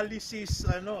analysis,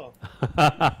 tama.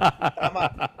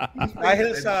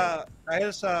 dahil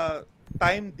sa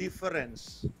time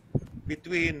difference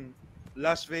between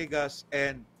Las Vegas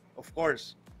and, of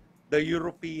course, the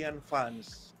European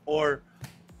fans, or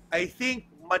I think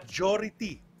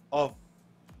majority of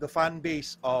the fan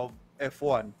base of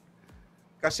F1.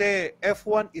 Kasi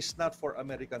F1 is not for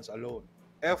Americans alone.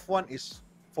 F1 is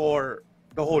for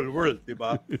the whole world, di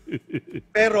ba?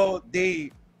 Pero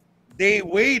they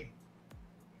weighed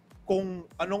kung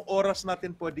anong oras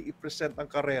natin pwede i-present ang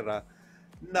karera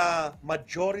na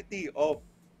majority of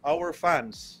our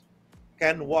fans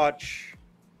can watch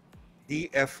the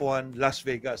F1 Las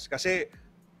Vegas. Kasi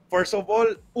first of all,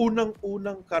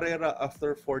 unang-unang karera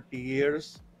after 40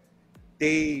 years,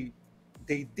 they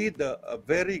did a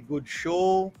very good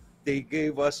show. They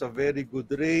gave us a very good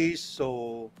race.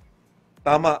 So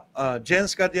tama,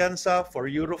 Jens Kadianza for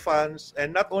Eurofans,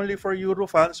 and not only for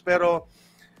Eurofans, pero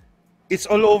it's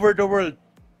all over the world.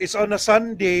 It's on a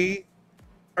Sunday,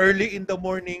 early in the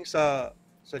morning sa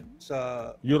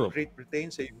Europe. Great Britain,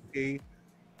 sa UK,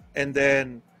 and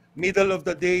then middle of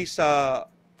the day sa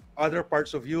other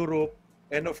parts of Europe,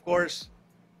 and of course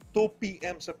 2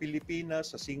 p.m. sa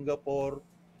Pilipinas, sa Singapore,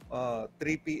 3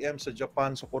 p.m. sa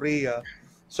Japan, sa Korea.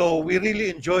 So we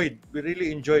really enjoyed the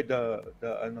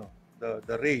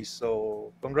race.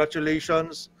 So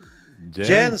congratulations,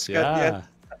 Jens Kadianza.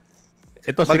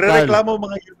 Ito si Carl. Magrereklamo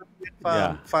mga European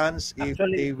Yeah. fans if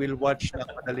Actually- they will watch ng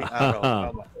madaling araw.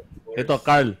 Tama. Ito,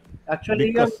 Carl.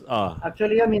 Actually, Because,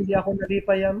 hindi ako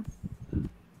nalipay, Yam.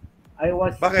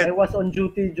 Bakit? I was on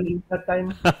duty during that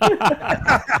time.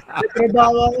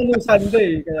 Trabaho ako nung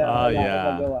Sunday, kaya wala yeah.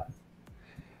 akong magawa.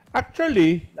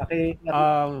 actually, Naki,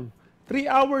 3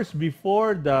 hours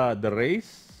before the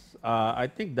race, I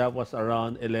think that was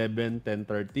around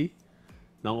 10:30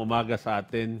 ng umaga sa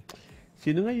atin.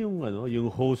 Sino nga yung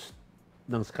host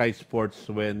ng Sky Sports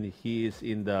when he is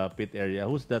in the pit area?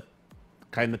 Who's that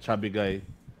kind of chubby guy?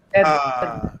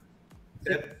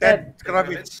 Ted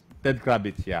Kravitz. Ted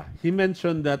Kravitz, yeah. He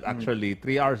mentioned that actually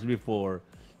 3 hours before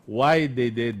why they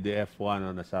did the F1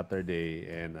 on a Saturday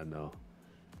and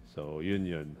So,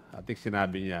 yun. I think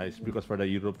sinabi niya is because for the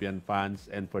European fans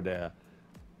and for the,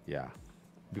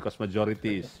 because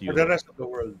majority is For the Europe. rest of the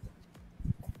world.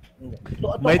 to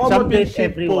May accommodate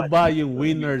championship po everyone. ba yung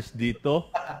winners dito?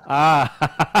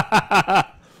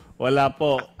 Wala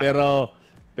po. Pero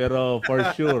for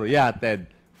sure, yeah, Ted.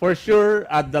 For sure,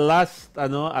 at the last,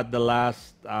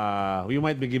 we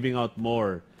might be giving out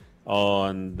more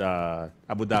on the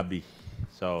Abu Dhabi.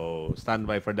 So stand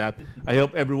by for that. I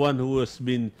hope everyone who has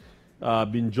been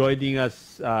joining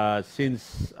us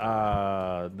since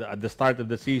the start of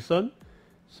the season.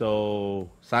 So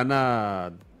sana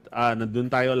nandun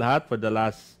tayo lahat for the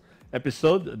last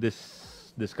episode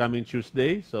this coming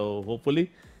Tuesday. So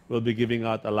hopefully we'll be giving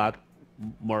out a lot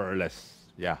more or less.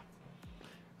 Yeah.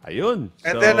 Ayun.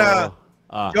 And so, then,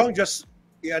 Jong, just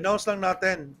i-announce lang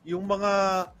natin yung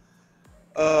mga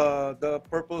the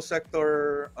Purple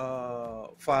Sector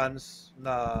fans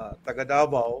na taga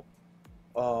Davao,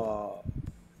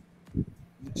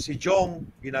 si Jong,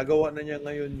 ginagawa na niya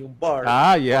ngayon yung bar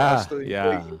Ah, for us yeah, to enjoy.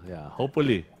 yeah, yeah.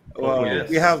 Hopefully, Uh, hopefully. Yes.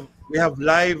 we have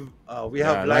live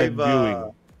Yeah, live viewing.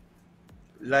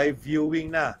 live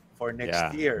viewing na for next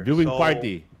Yeah, year. viewing So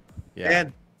party. Yeah. and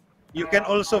you can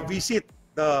also visit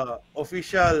the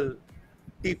official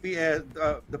TPS,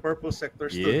 the Purple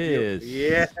Sector studio. Yes.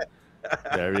 Yeah.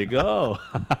 There we go.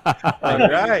 All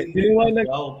right.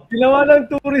 Wow. Ginawa ng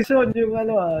tourism yung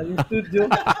yung studio.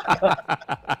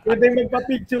 Pwede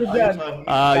magpa-picture dyan.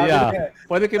 Yeah.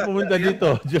 Pwede kayo pumunta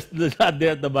dito. Just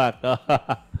there at the back.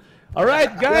 All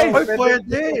right, guys. Oy,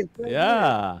 pwede.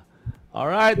 Yeah. All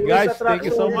right, guys. Thank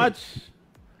you so much.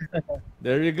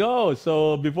 There you go.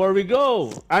 So, before we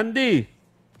go, Andy.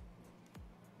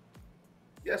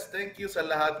 Yes, thank you sa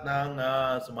lahat ng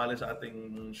sumali sa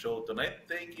ating show tonight.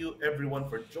 Thank you everyone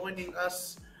for joining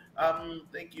us.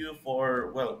 Thank you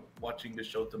for, well, watching the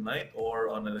show tonight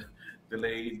or on a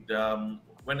delayed,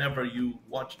 whenever you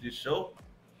watch this show.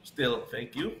 Still,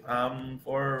 thank you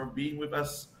for being with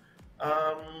us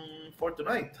for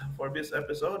tonight, for this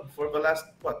episode, for the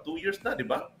last, 2 years na, di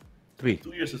ba? 3.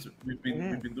 2 years, we've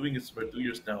been doing this for 2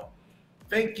 years now.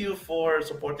 Thank you for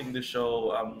supporting the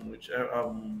show,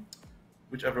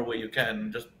 whichever way you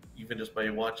can, even just by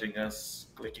watching us,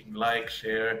 clicking like,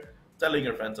 share, telling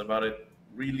your friends about it.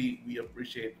 Really, we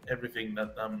appreciate everything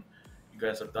that you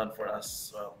guys have done for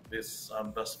us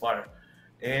thus far,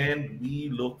 and we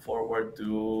look forward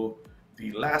to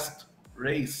the last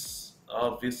race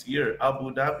of this year,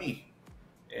 Abu Dhabi,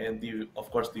 and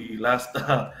of course the last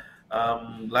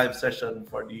live session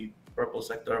for the Purple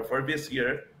Sector for this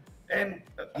year. And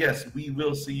yes, we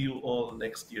will see you all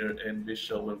next year, and this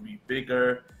show will be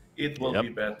bigger. It will be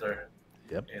better.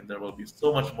 Yep. And there will be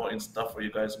so much more in stuff for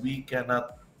you guys. We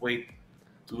cannot wait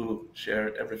to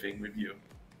share everything with you.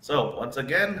 So, once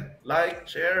again,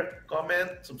 like, share,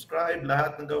 comment, subscribe,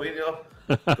 lahat ng gawin nyo.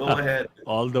 Go ahead.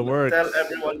 All the works. Tell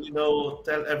everyone you know,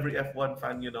 tell every F1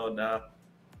 fan you know na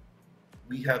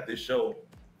we have this show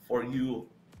for you,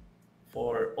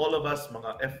 for all of us,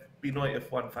 mga Pinoy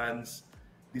F1 fans.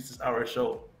 This is our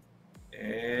show.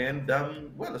 And,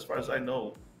 well, as far as I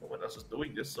know, no one else is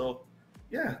doing this. So,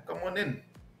 yeah, come on in.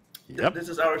 Yep. This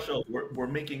is our show.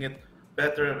 We're making it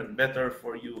better and better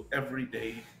for you every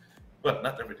day. Well,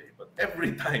 not every day, but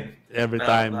every time. Every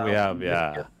time we have,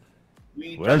 yeah.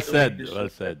 We Well try to make said, this well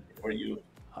show said. for you.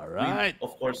 All right.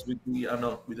 Of course, with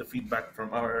the feedback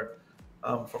from our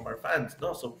fans.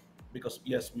 No, so because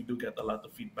yes, we do get a lot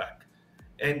of feedback,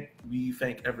 and we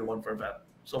thank everyone for that.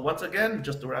 So once again,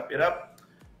 just to wrap it up,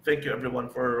 thank you everyone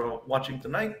for watching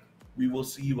tonight. We will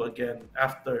see you again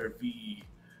after the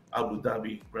Abu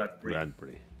Dhabi Grand Prix. Grand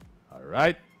Prix. All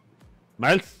right.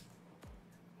 Miles?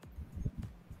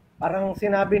 Parang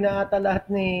sinabi na ata lahat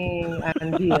ni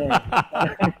Andy eh.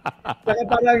 Saka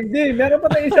parang, hindi, meron pa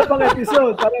tayong isa pang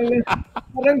episode.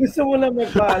 Parang gusto mo na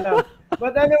magpaalam.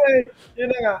 But anyway, yun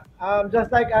na nga.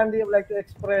 Just like Andy, I would like to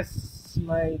express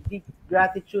my deep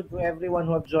gratitude to everyone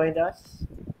who have joined us.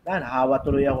 Nahawa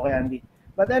tuloy ako kay Andy.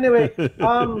 But anyway,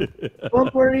 don't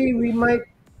worry, we might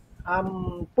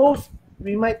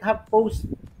have post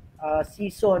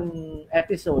season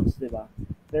episodes, di ba?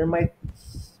 There might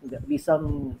be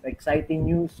some exciting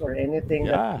news or anything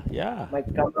that might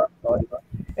come up. Diba?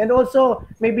 And also,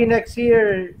 maybe next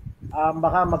year,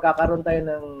 baka magkakaroon tayo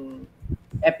ng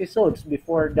episodes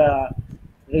before the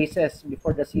races,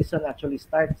 before the season actually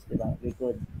starts. Diba? We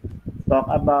could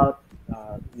talk about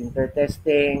winter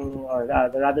testing or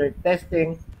rather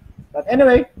testing. But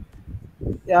anyway,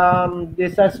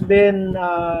 this has been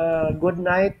a good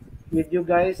night with you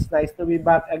guys. Nice to be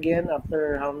back again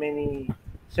after how many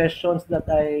sessions that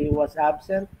I was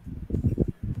absent.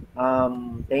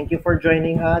 Thank you for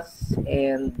joining us,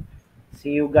 and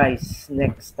see you guys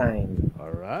next time.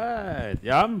 All right.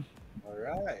 Yum. All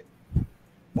right.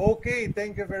 Okay,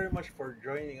 thank you very much for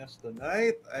joining us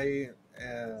tonight.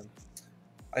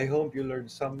 I hope you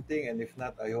learned something, and if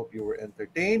not, I hope you were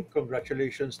entertained.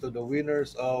 Congratulations to the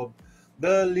winners of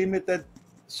the limited,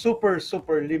 super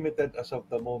limited as of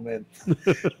the moment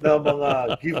na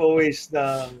mga giveaways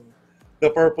ng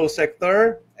the Purple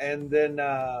Sector. And then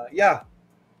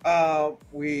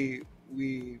we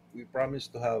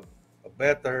promise to have a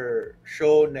better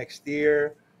show next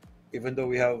year, even though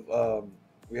we have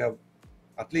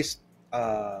at least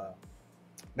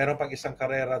meron pang isang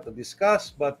karera to discuss,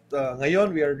 but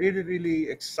ngayon we are really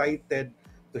excited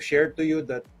to share to you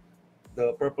that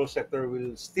the Purple Sector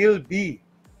will still be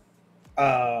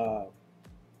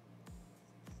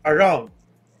around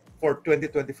for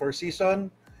 2024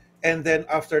 season. And then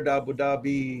after the Abu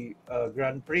Dhabi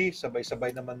Grand Prix,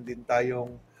 sabay-sabay naman din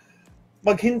tayong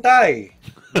maghintay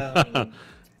ng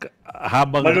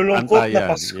Habang malulungkot na antayan.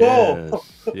 Pasko.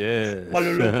 Yes.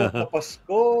 Malulungkot na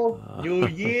Pasko, New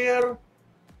Year,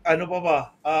 ano pa ba?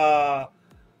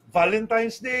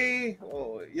 Valentine's Day.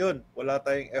 Oh, yun, wala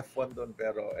tayong F1 doon.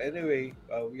 Pero anyway,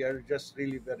 we are just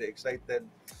really very excited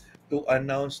to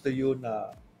announce to you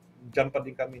na dyan pa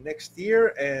din kami next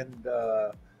year and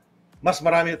mas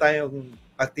marami tayong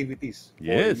activities for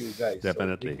Yes, you guys.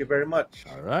 definitely. So, thank you very much.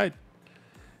 All right.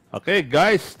 Okay,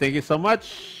 guys, thank you so much.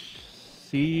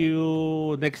 See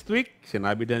you next week.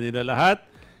 Sinabi na nila lahat.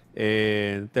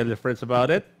 And tell your friends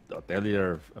about it. Tell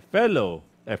your fellow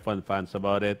F1 fans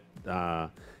about it,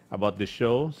 about the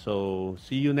show. So,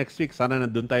 see you next week. Sana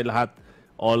nandun tayo lahat.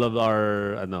 All of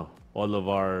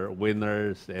our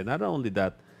winners. And not only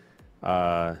that,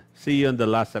 see you on the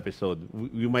last episode.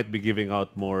 We might be giving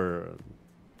out more.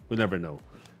 We never know.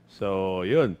 So,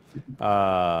 yun.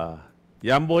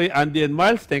 Yamboy, Andy, and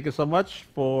Miles, thank you so much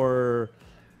for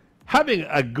having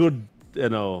a good,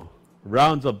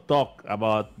 rounds of talk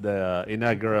about the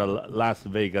inaugural Las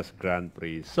Vegas Grand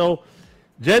Prix. So,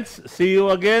 gents, see you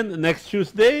again next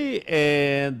Tuesday.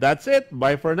 And that's it.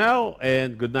 Bye for now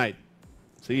and good night.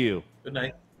 See you. Good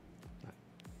night.